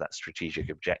back to that strategic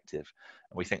objective.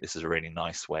 And we think this is a really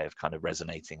nice way of kind of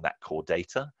resonating that core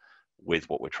data with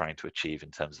what we're trying to achieve in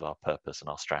terms of our purpose and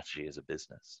our strategy as a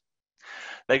business.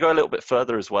 They go a little bit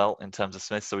further as well in terms of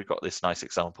Smith. So we've got this nice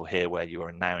example here where you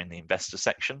are now in the investor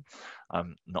section.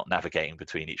 I'm not navigating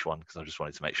between each one because I just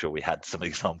wanted to make sure we had some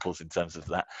examples in terms of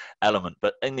that element.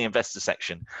 But in the investor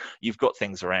section, you've got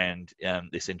things around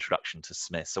this introduction to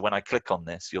Smith. So when I click on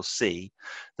this, you'll see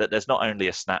that there's not only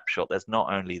a snapshot, there's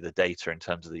not only the data in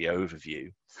terms of the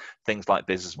overview, things like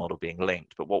business model being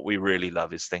linked, but what we really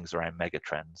love is things around mega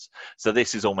trends. So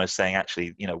this is almost saying,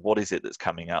 actually, you know, what is it that's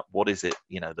coming up? What is it,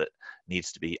 you know, that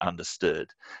needs to be understood?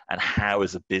 And how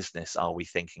as a business are we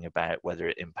thinking about whether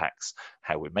it impacts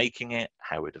how we're making it,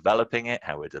 how we're developing it,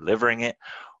 how we're delivering it,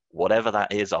 whatever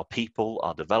that is, our people,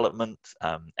 our development,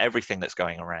 everything that's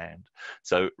going around.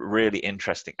 So really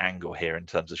interesting angle here in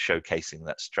terms of showcasing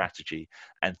that strategy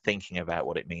and thinking about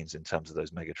what it means in terms of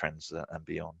those mega trends and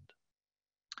beyond.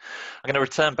 I'm going to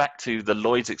return back to the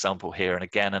Lloyd's example here, and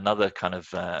again, another kind of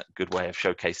good way of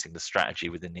showcasing the strategy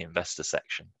within the investor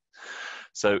section.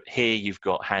 So here you've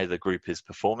got how the group is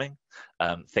performing,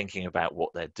 thinking about what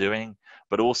they're doing,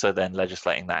 but also then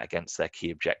legislating that against their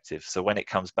key objectives. So when it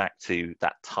comes back to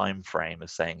that time frame of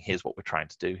saying, here's what we're trying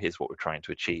to do, here's what we're trying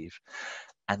to achieve,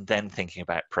 and then thinking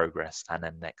about progress and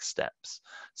then next steps.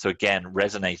 So again,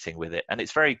 resonating with it. And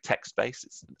it's very text-based,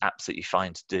 it's absolutely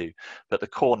fine to do, but the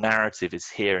core narrative is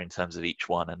here in terms of each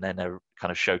one, and then they're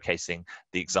kind of showcasing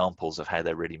the examples of how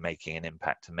they're really making an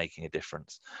impact and making a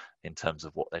difference in terms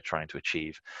of what they're trying to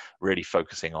achieve. Really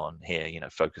focusing on here, you know,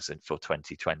 focusing for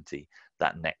 2020,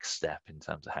 that next step in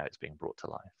terms of how it's being brought to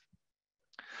life.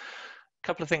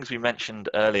 Couple of things we mentioned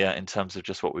earlier in terms of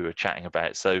just what we were chatting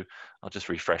about. So I'll just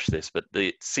refresh this, but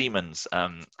the Siemens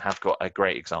have got a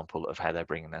great example of how they're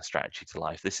bringing their strategy to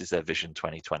life. This is their Vision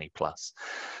 2020 Plus.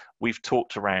 We've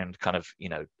talked around kind of, you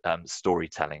know,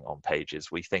 storytelling on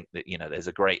pages. We think that, you know, there's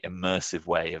a great immersive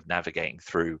way of navigating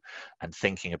through and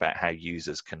thinking about how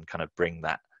users can kind of bring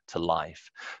that to life.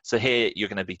 So here you're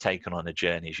going to be taken on a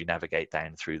journey as you navigate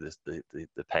down through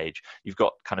the page. You've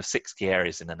got kind of 6 key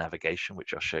areas in the navigation,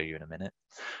 which I'll show you in a minute,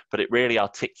 but it really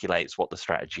articulates what the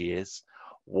strategy is,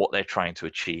 what they're trying to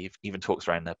achieve, even talks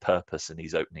around their purpose in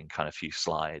these opening kind of few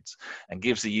slides, and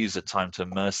gives the user time to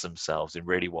immerse themselves in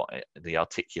really what the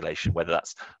articulation, whether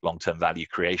that's long-term value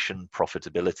creation,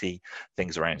 profitability,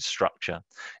 things around structure.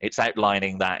 It's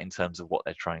outlining that in terms of what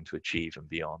they're trying to achieve and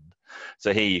beyond.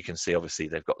 So here you can see, obviously,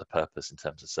 they've got the purpose in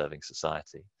terms of serving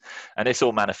society. And this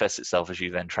all manifests itself as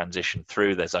you then transition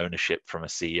through. There's ownership from a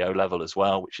CEO level as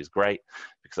well, which is great,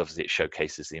 because obviously it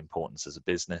showcases the importance as a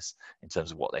business in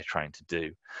terms of what they're trying to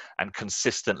do. And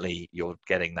consistently, you're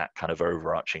getting that kind of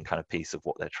overarching kind of piece of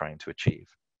what they're trying to achieve.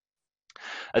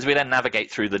 As we then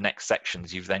navigate through the next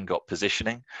sections, you've then got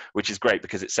positioning, which is great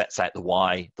because it sets out the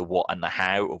why, the what, and the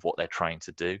how of what they're trying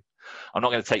to do. I'm not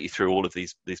going to take you through all of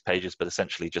these pages, but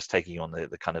essentially just taking you on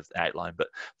the kind of outline, but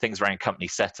things around company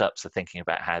setup. So thinking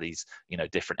about how these, you know,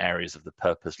 different areas of the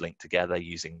purpose link together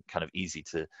using kind of easy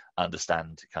to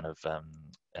understand kind of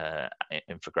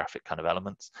infographic kind of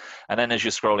elements. And then as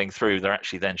you're scrolling through, they're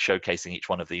actually then showcasing each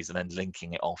one of these and then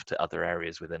linking it off to other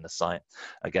areas within the site.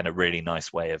 Again, a really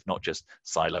nice way of not just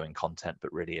siloing content,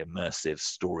 but really immersive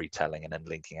storytelling and then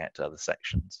linking out to other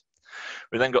sections.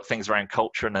 We've then got things around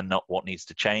culture and then not what needs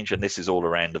to change. And this is all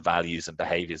around the values and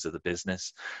behaviors of the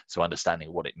business. So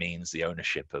understanding what it means, the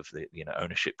ownership of the, you know,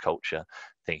 ownership culture,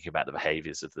 thinking about the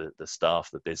behaviors of the staff,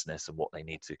 the business, and what they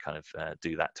need to kind of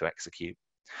do that to execute.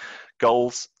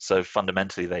 Goals. So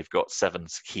fundamentally, they've got 7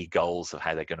 key goals of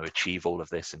how they're going to achieve all of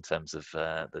this in terms of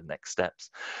the next steps.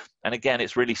 And again,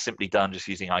 it's really simply done just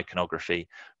using iconography,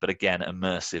 but again,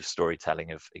 immersive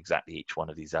storytelling of exactly each one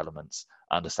of these elements,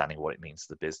 understanding what it means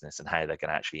to the business and how they're going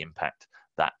to actually impact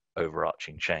that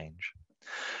overarching change.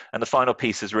 And the final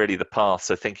piece is really the path.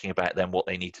 So thinking about then what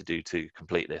they need to do to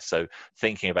complete this. So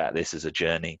thinking about this as a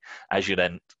journey, as you're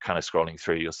then kind of scrolling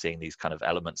through, you're seeing these kind of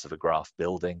elements of a graph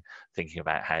building, thinking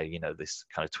about how, you know, this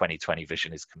kind of 2020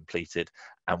 vision is completed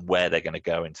and where they're going to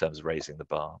go in terms of raising the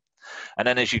bar. And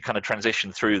then as you kind of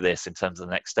transition through this in terms of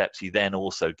the next steps, you then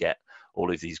also get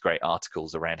all of these great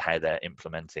articles around how they're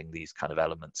implementing these kind of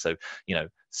elements. So, you know,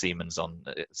 Siemens on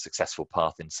a successful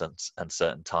path in some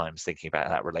uncertain times, thinking about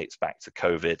how that relates back to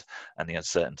COVID and the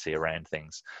uncertainty around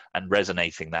things, and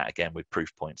resonating that again with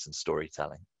proof points and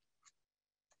storytelling.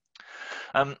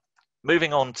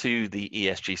 Moving on to the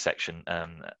ESG section,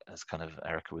 as kind of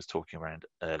Erica was talking around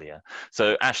earlier.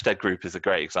 So Ashtead Group is a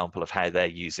great example of how they're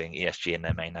using ESG in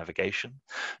their main navigation.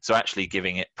 So actually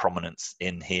giving it prominence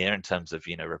in here in terms of,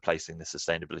 you know, replacing the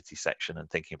sustainability section and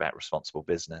thinking about responsible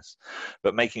business,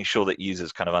 but making sure that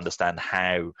users kind of understand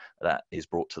how that is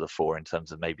brought to the fore in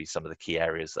terms of maybe some of the key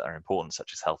areas that are important,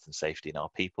 such as health and safety in our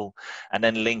people, and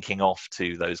then linking off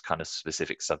to those kind of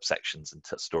specific subsections and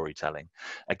storytelling.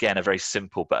 Again, a very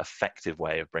simple but effective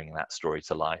way of bringing that story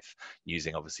to life,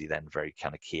 using obviously then very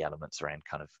kind of key elements around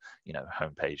kind of, you know,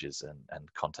 home pages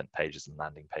and content pages and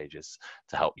landing pages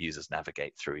to help users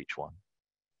navigate through each one.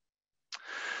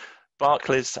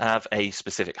 Barclays have a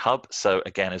specific hub. So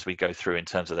again, as we go through in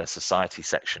terms of their society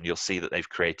section, you'll see that they've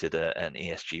created an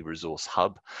ESG resource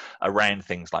hub around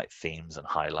things like themes and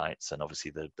highlights and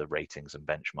obviously the ratings and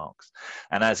benchmarks.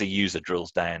 And as a user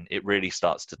drills down, it really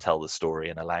starts to tell the story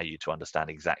and allow you to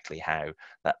understand exactly how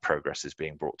that progress is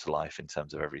being brought to life in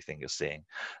terms of everything you're seeing.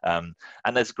 And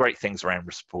there's great things around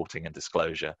reporting and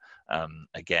disclosure.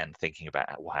 Again, thinking about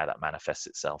how that manifests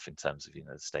itself in terms of, you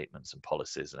know, the statements and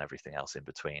policies and everything else in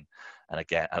between. And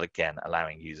again,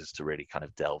 allowing users to really kind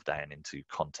of delve down into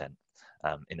content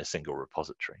in a single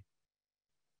repository.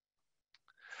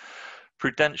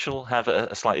 Prudential have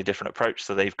a slightly different approach.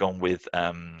 So they've gone with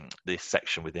this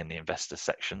section within the investor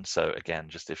section. So again,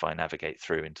 just if I navigate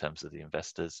through in terms of the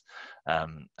investors,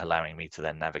 allowing me to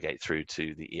then navigate through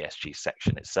to the ESG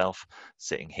section itself,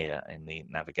 sitting here in the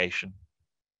navigation.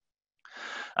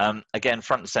 Again,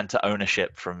 front and center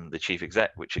ownership from the chief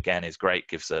exec, which again is great,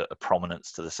 gives a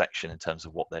prominence to the section in terms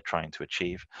of what they're trying to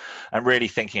achieve. And really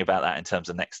thinking about that in terms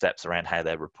of next steps around how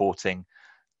they're reporting,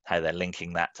 how they're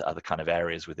linking that to other kind of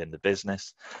areas within the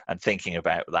business, and thinking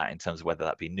about that in terms of whether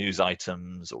that be news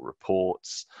items or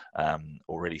reports,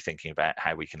 or really thinking about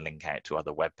how we can link out to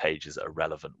other web pages that are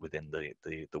relevant within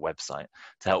the website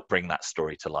to help bring that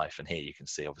story to life. And here you can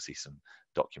see obviously some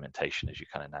documentation as you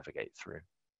kind of navigate through.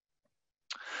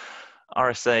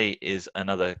 RSA is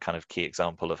another kind of key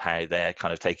example of how they're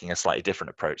kind of taking a slightly different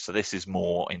approach. So this is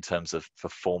more in terms of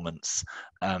performance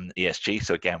ESG.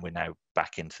 So again, we're now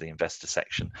back into the investor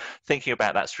section, thinking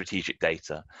about that strategic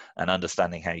data and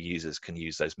understanding how users can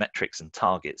use those metrics and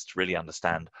targets to really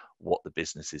understand what the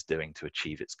business is doing to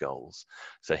achieve its goals.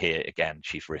 So here again,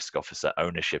 Chief Risk Officer,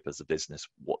 ownership as a business,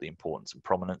 what the importance and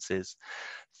prominence is,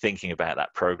 thinking about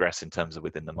that progress in terms of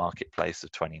within the marketplace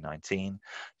of 2019,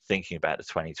 thinking about the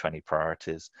 2020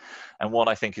 priorities. And what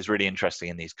I think is really interesting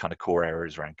in these kind of core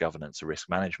areas around governance and risk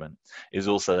management is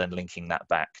also then linking that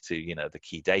back to, you know, the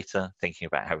key data, thinking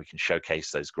about how we can showcase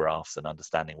those graphs and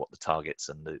understanding what the targets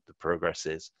and the progress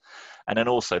is. And then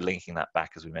also linking that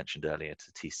back, as we mentioned earlier,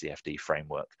 to TCFD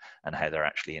framework and how they're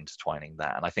actually intertwining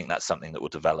that. And I think that's something that will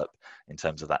develop in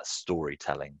terms of that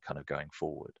storytelling kind of going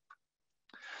forward.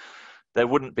 There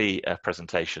wouldn't be a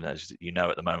presentation, as you know,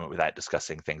 at the moment without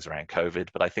discussing things around COVID,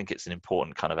 but I think it's an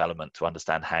important kind of element to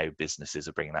understand how businesses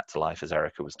are bringing that to life. As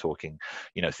Erica was talking,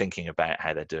 you know, thinking about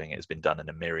how they're doing it has been done in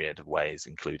a myriad of ways,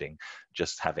 including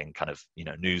just having kind of, you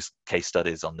know, news case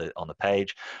studies on the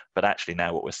page. But actually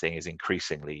now what we're seeing is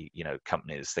increasingly, you know,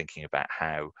 companies thinking about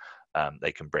how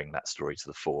they can bring that story to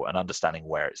the fore and understanding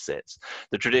where it sits.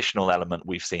 The traditional element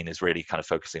we've seen is really kind of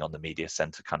focusing on the media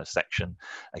center kind of section.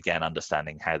 Again,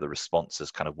 understanding how the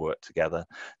responses kind of work together,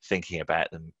 thinking about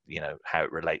them, you know, how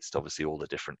it relates to obviously all the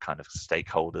different kind of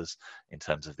stakeholders in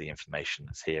terms of the information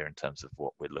that's here in terms of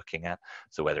what we're looking at.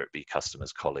 So whether it be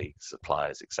customers, colleagues,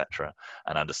 suppliers, etc.,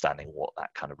 and understanding what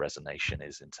that kind of resonation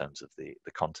is in terms of the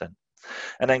content.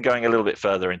 And then going a little bit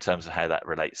further in terms of how that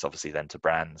relates obviously then to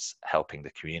brands, helping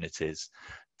the communities,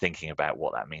 thinking about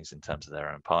what that means in terms of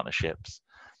their own partnerships,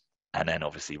 and then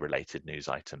obviously related news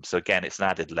items. So again, it's an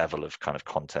added level of kind of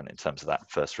content in terms of that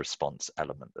first response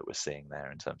element that we're seeing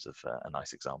there in terms of a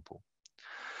nice example.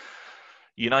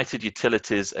 United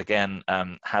Utilities, again,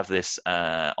 have this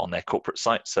on their corporate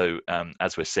site. So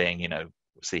as we're seeing, you know,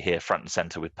 See here front and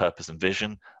center with purpose and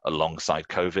vision alongside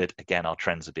COVID. Again, our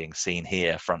trends are being seen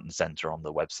here front and center on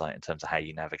the website in terms of how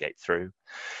you navigate through.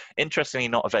 Interestingly,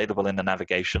 not available in the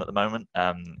navigation at the moment.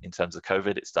 In terms of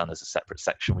COVID, it's done as a separate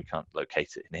section. We can't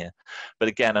locate it in here. But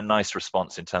again, a nice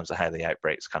response in terms of how the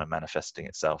outbreak's kind of manifesting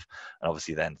itself. And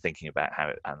obviously then thinking about how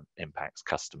it impacts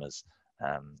customers,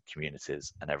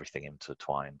 communities, and everything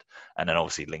intertwined. And then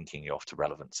obviously linking you off to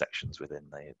relevant sections within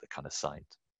the kind of site.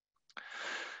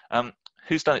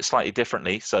 Who's done it slightly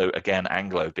differently? So again,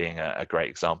 Anglo being a great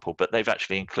example, but they've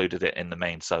actually included it in the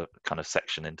main kind of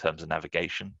section in terms of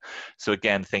navigation. So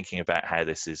again, thinking about how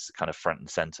this is kind of front and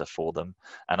center for them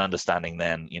and understanding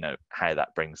then, you know, how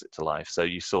that brings it to life. So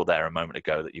you saw there a moment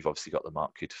ago that you've obviously got the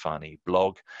Mark Cutifani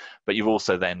blog, but you've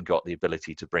also then got the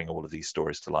ability to bring all of these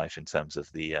stories to life in terms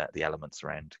of the elements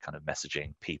around kind of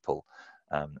messaging, people,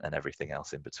 and everything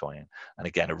else in between. And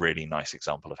again, a really nice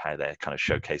example of how they're kind of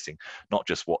showcasing not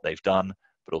just what they've done,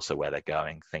 but also where they're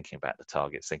going, thinking about the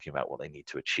targets, thinking about what they need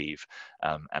to achieve,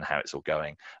 and how it's all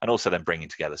going. And also then bringing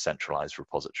together centralized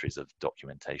repositories of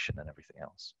documentation and everything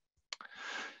else.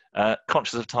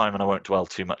 Conscious of time, and I won't dwell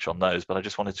too much on those, but I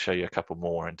just wanted to show you a couple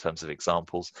more in terms of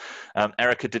examples.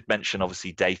 Erica did mention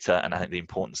obviously data, and I think the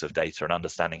importance of data and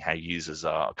understanding how users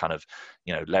are kind of,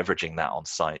 you know, leveraging that on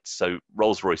sites. So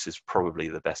Rolls-Royce is probably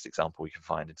the best example we can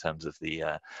find in terms of the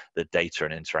data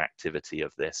and interactivity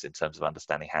of this, in terms of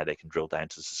understanding how they can drill down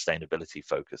to sustainability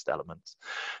focused elements.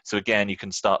 So again, you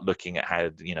can start looking at how,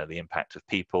 you know, the impact of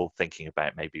people, thinking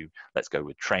about maybe let's go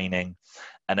with training,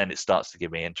 and then it starts to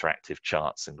give me interactive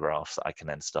charts and graphs that I can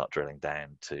then start drilling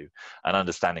down to, and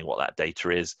understanding what that data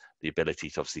is, the ability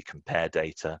to obviously compare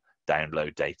data,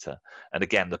 download data, and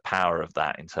again the power of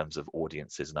that in terms of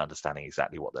audiences and understanding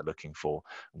exactly what they're looking for,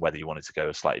 whether you wanted to go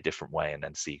a slightly different way and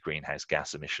then see greenhouse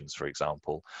gas emissions, for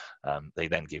example. They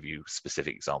then give you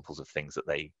specific examples of things that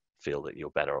they feel that you're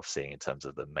better off seeing in terms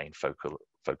of the main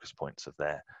focus points of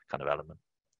their kind of element.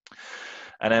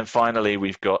 And then finally,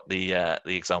 we've got the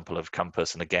example of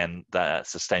Compass, and again, that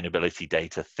sustainability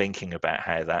data, thinking about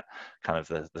how that kind of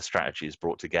the strategy is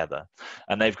brought together.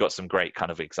 And they've got some great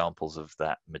kind of examples of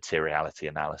that materiality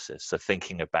analysis. So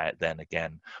thinking about then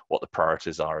again, what the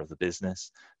priorities are of the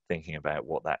business, thinking about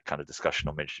what that kind of discussion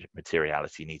on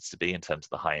materiality needs to be in terms of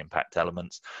the high impact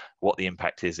elements, what the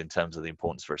impact is in terms of the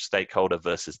importance for a stakeholder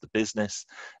versus the business,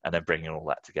 and then bringing all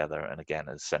that together, and again,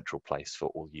 a central place for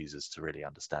all users to really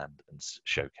understand and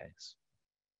showcase.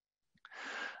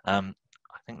 I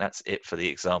think that's it for the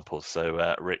examples.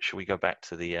 So Rich, shall we go back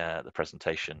to the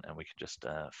presentation and we can just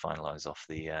finalize off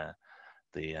the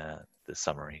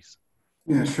summaries?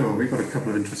 Yeah, sure. We've got a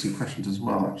couple of interesting questions as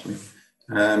well, actually.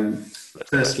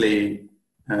 Firstly,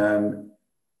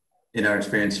 in our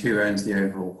experience, who owns the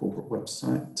overall corporate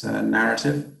website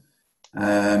narrative?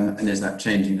 And is that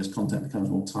changing as content becomes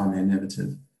more timely and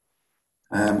innovative?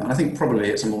 And I think probably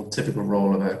it's a more typical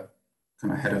role of a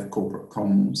kind of head of corporate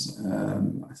comms.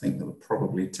 I think that would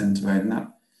probably tend to own that.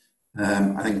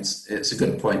 I think it's a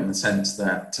good point in the sense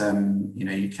that you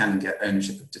know, you can get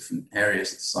ownership of different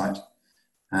areas of the site.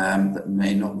 That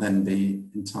may not then be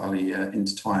entirely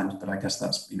intertwined, but I guess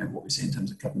that's, you know, what we see in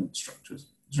terms of governance structures.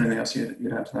 Is there anything else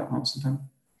you'd add to that answer, Tom?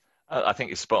 I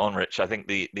think it's spot on, Rich. I think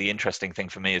the interesting thing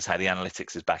for me is how the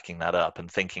analytics is backing that up,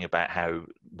 and thinking about how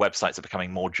websites are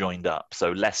becoming more joined up,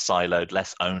 so less siloed,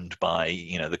 less owned by,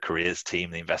 you know, the careers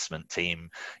team, the investment team,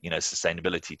 you know,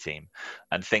 sustainability team,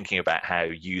 and thinking about how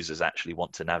users actually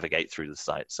want to navigate through the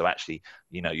site. So actually,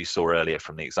 you know, you saw earlier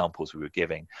from the examples we were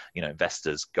giving, you know,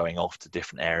 investors going off to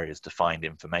different areas to find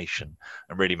information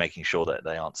and really making sure that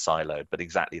they aren't siloed. But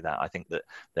exactly that, I think that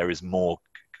there is more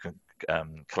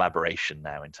collaboration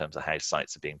now in terms of how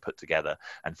sites are being put together,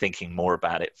 and thinking more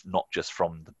about it not just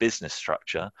from the business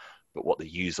structure, but what the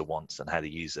user wants and how the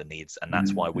user needs. And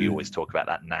that's why we always talk about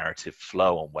that narrative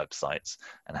flow on websites,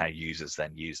 and how users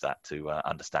then use that to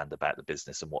understand about the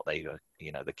business and what they,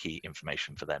 you know, the key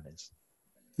information for them is.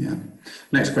 Yeah.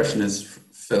 Next question is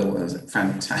Phil. It's a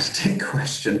fantastic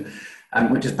question,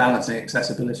 which is balancing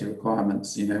accessibility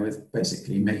requirements, you know, with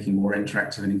basically making more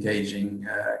interactive and engaging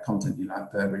content, you know,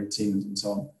 like Burberry teams and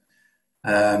so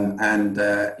on.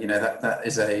 You know, that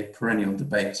is a perennial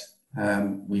debate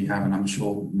we have, and I'm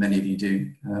sure many of you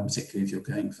do, particularly if you're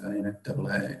going for, you know,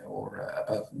 AA or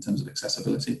above in terms of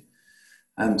accessibility.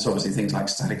 So obviously things like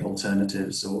static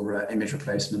alternatives or image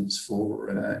replacements for,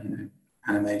 you know,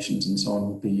 animations and so on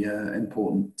will be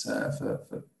important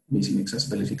for meeting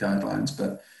accessibility guidelines,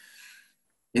 but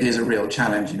it is a real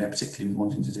challenge, you know, particularly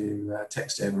wanting to do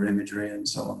text over imagery and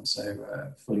so on.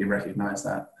 So fully recognise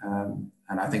that,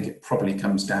 and I think it probably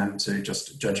comes down to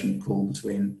just a judgment call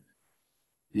between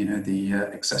the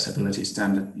accessibility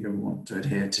standard you want to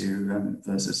adhere to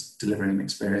versus delivering an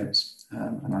experience,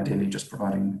 and ideally just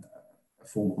providing a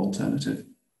form of alternative.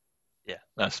 Yeah,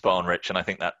 no, spot on, Rich. And I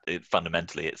think that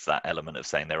fundamentally it's that element of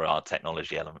saying there are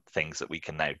technology things that we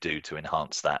can now do to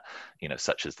enhance that,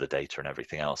 such as the data and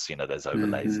everything else. There's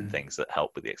overlays and things that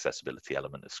help with the accessibility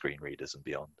element of screen readers and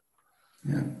beyond.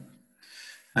 Yeah.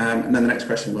 And then the next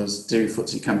question was, do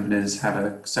FTSE companies have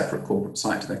a separate corporate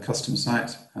site to their customer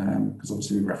site? Because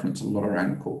obviously we reference a lot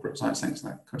around corporate sites. Thanks for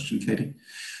that question, Katie.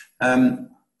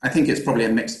 I think it's probably a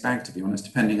mixed bag, to be honest,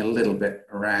 depending a little bit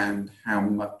around how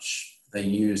much they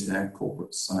use their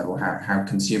corporate site or how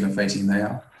consumer facing they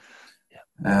are.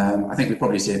 Yeah. I think we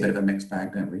probably see a bit of a mixed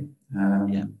bag, don't we?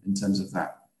 In terms of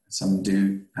that. Some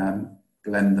do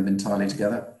blend them entirely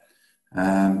together.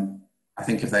 I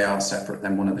think if they are separate,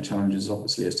 then one of the challenges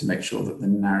obviously is to make sure that the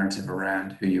narrative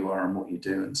around who you are and what you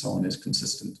do and so on is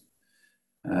consistent.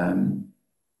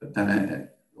 But then,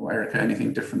 Erica,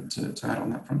 anything different to add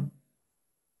on that front?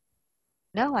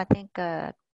 No, I think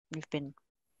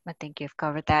you've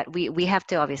covered that. We have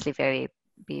to obviously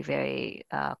be very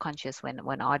conscious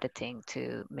when auditing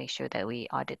to make sure that we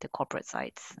audit the corporate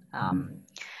sites,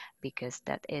 because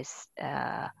that is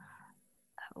the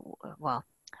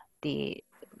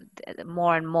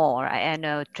more and more. I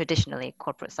know traditionally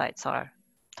corporate sites are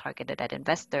targeted at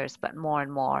investors, but more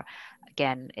and more,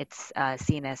 again, it's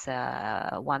seen as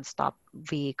a one-stop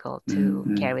vehicle to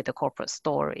carry the corporate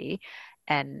story.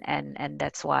 And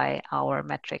that's why our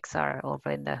metrics are over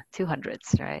in the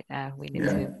 200s, right? We need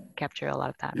to capture a lot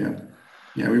of that.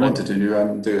 Yeah. We wanted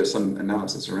to do some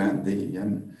analysis around the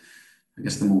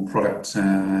more product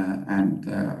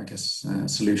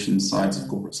and solution sides of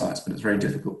corporate sites, but it's very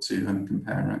difficult to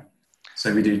compare, right?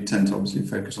 So we do tend to obviously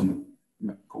focus on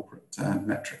the corporate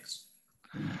metrics.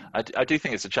 I do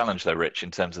think it's a challenge, though, Rich,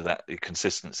 in terms of that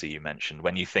consistency you mentioned.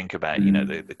 When you think about,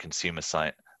 the consumer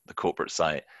site, the corporate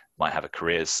site might have a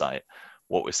careers site.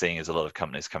 What we're seeing is a lot of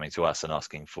companies coming to us and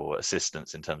asking for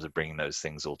assistance in terms of bringing those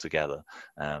things all together,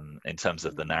 in terms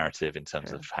of the narrative, in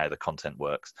terms of how the content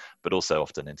works, but also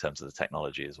often in terms of the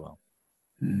technology as well.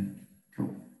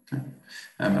 Cool. Okay.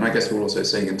 And I guess we're also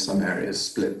seeing in some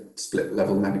areas split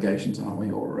level navigations, aren't we?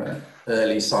 Or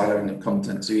early siloing of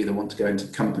content. So you either want to go into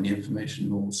company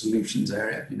information or solutions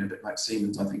area, a bit like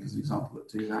Siemens, I think, is an example that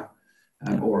do that.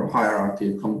 Or a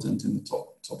hierarchy of content in the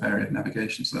top area of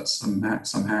navigation. So that's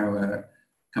somehow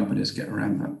companies get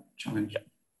around that challenge.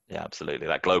 Yeah, absolutely.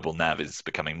 That global nav is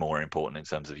becoming more important in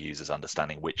terms of users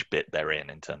understanding which bit they're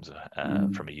in terms of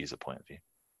from a user point of view.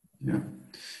 Yeah.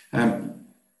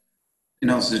 In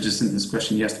answer to Jacinta's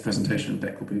question, yes, the presentation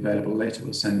deck will be available later.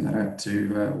 We'll send that out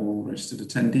to all registered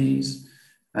attendees.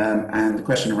 And the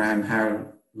question around how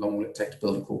long will it take to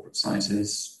build a corporate site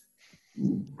is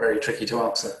very tricky to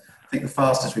answer. I think the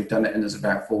fastest we've done it in is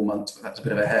about 4 months, but that's a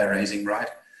bit of a hair-raising ride.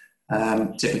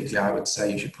 Typically, I would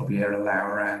say you should probably allow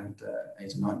around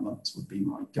 8 or 9 months would be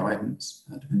my guidance,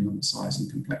 depending on the size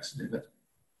and complexity of it.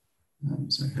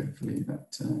 So hopefully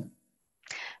that...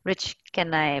 Rich,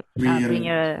 can I bring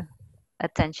your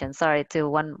attention, sorry, to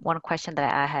one question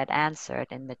that I had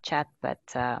answered in the chat, but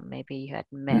maybe you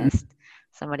had missed.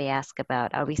 Somebody asked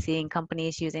about, are we seeing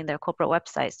companies using their corporate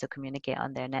websites to communicate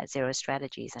on their net zero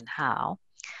strategies and how?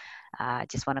 I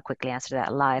just want to quickly answer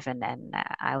that live, and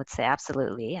I would say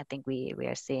absolutely. I think we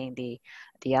are seeing the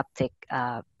uptick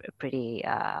pretty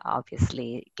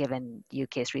obviously, given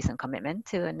UK's recent commitment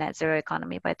to a net zero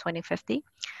economy by 2050.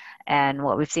 And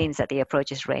what we've seen is that the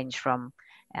approaches range from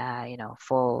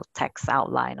full text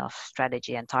outline of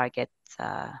strategy and targets.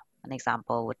 An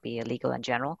example would be legal and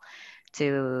general,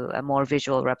 to a more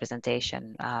visual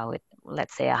representation with,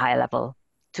 let's say, a high-level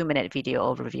 2-minute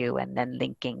video overview, and then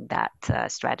linking that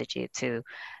strategy to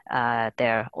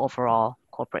their overall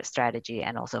corporate strategy,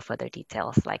 and also further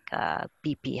details like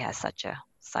BP has such a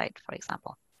site, for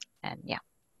example. And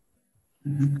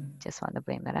just want to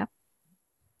bring that up.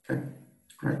 Okay,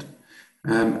 great.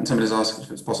 And somebody's asked if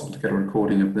it's possible to get a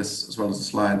recording of this as well as the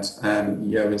slides.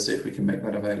 We'll see if we can make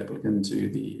that available again to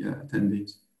the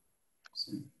attendees.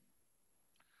 So,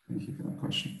 thank you for that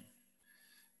question.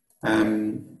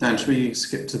 Dan, should we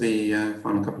skip to the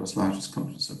final couple of slides, just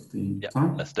conscious of the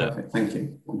time? Let's do it. Perfect. Thank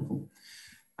you. Wonderful.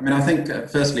 I mean, I think,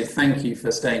 firstly, thank you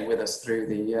for staying with us through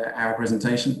the hour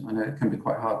presentation. I know it can be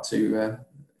quite hard to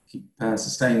keep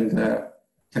sustained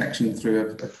connection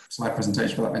through a slide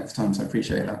presentation for that length of time, so I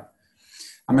appreciate that.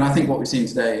 I mean, I think what we've seen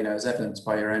today, as evidenced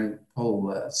by your own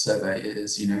poll survey,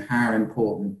 is, how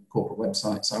important corporate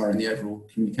websites are in the overall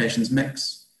communications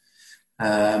mix.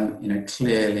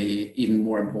 Clearly even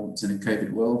more important in a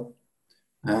COVID world.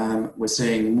 We're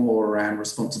seeing more around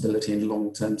responsibility and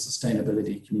long-term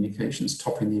sustainability communications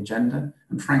topping the agenda.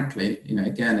 And frankly,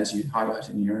 again, as you highlight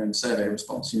in your own survey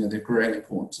response, the growing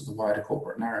importance of the wider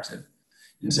corporate narrative.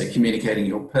 So communicating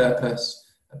your purpose,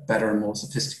 a better and more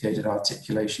sophisticated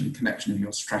articulation and connection of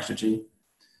your strategy,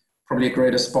 probably a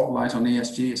greater spotlight on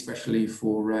ESG, especially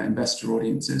for investor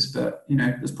audiences, but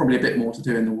there's probably a bit more to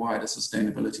do in the wider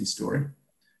sustainability story.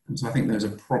 And so I think those are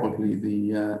probably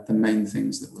the main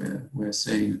things that we're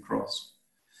seeing across.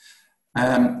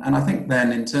 And I think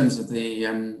then in terms of the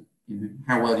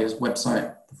how well your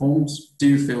website performs,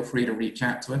 do feel free to reach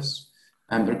out to us.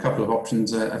 There are a couple of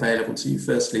options available to you.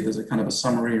 Firstly, there's a kind of a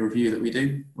summary review that we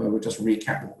do, where we'll just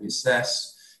recap what we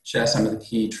assess, share some of the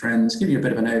key trends, give you a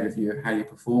bit of an overview of how you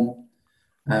perform,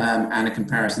 and a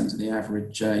comparison to the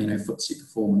average FTSE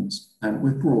performance,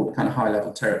 with broad kind of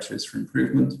high-level territories for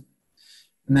improvement.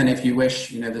 And then if you wish,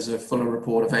 there's a fuller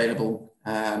report available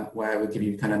where we'll give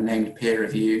you kind of named peer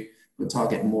review. We'll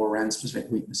target more around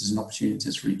specific weaknesses and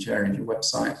opportunities for each area in your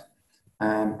website,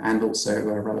 and also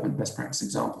relevant best practice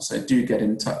examples. So do get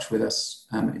in touch with us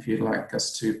if you'd like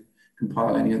us to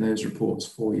compile any of those reports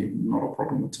for you. Not a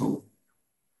problem at all.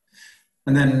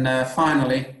 And then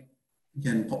finally,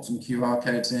 again, pop some QR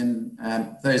codes in.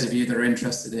 Those of you that are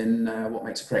interested in what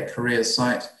makes a great careers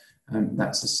site,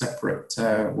 that's a separate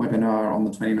webinar on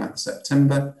the 29th of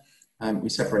September. We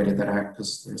separated that out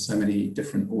because there are so many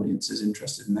different audiences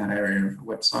interested in that area of the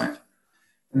website.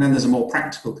 And then there's a more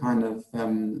practical kind of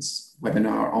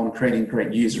webinar on creating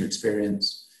great user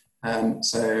experience.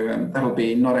 That'll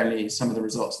be not only some of the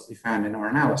results that we found in our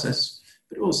analysis,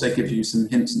 but it also gives you some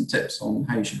hints and tips on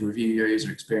how you should review your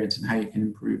user experience and how you can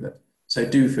improve it. So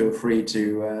do feel free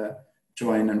to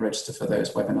join and register for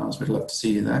those webinars. We'd love to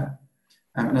see you there.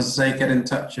 And as I say, get in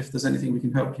touch if there's anything we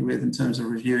can help you with in terms of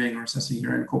reviewing or assessing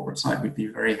your own corporate site. We'd be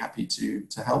very happy to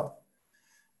help.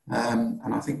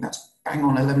 And I think that's bang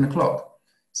on 11 o'clock.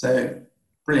 So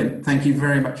brilliant. Thank you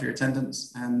very much for your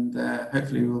attendance, and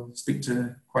hopefully we'll speak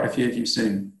to quite a few of you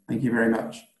soon. Thank you very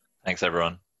much. Thanks,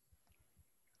 everyone.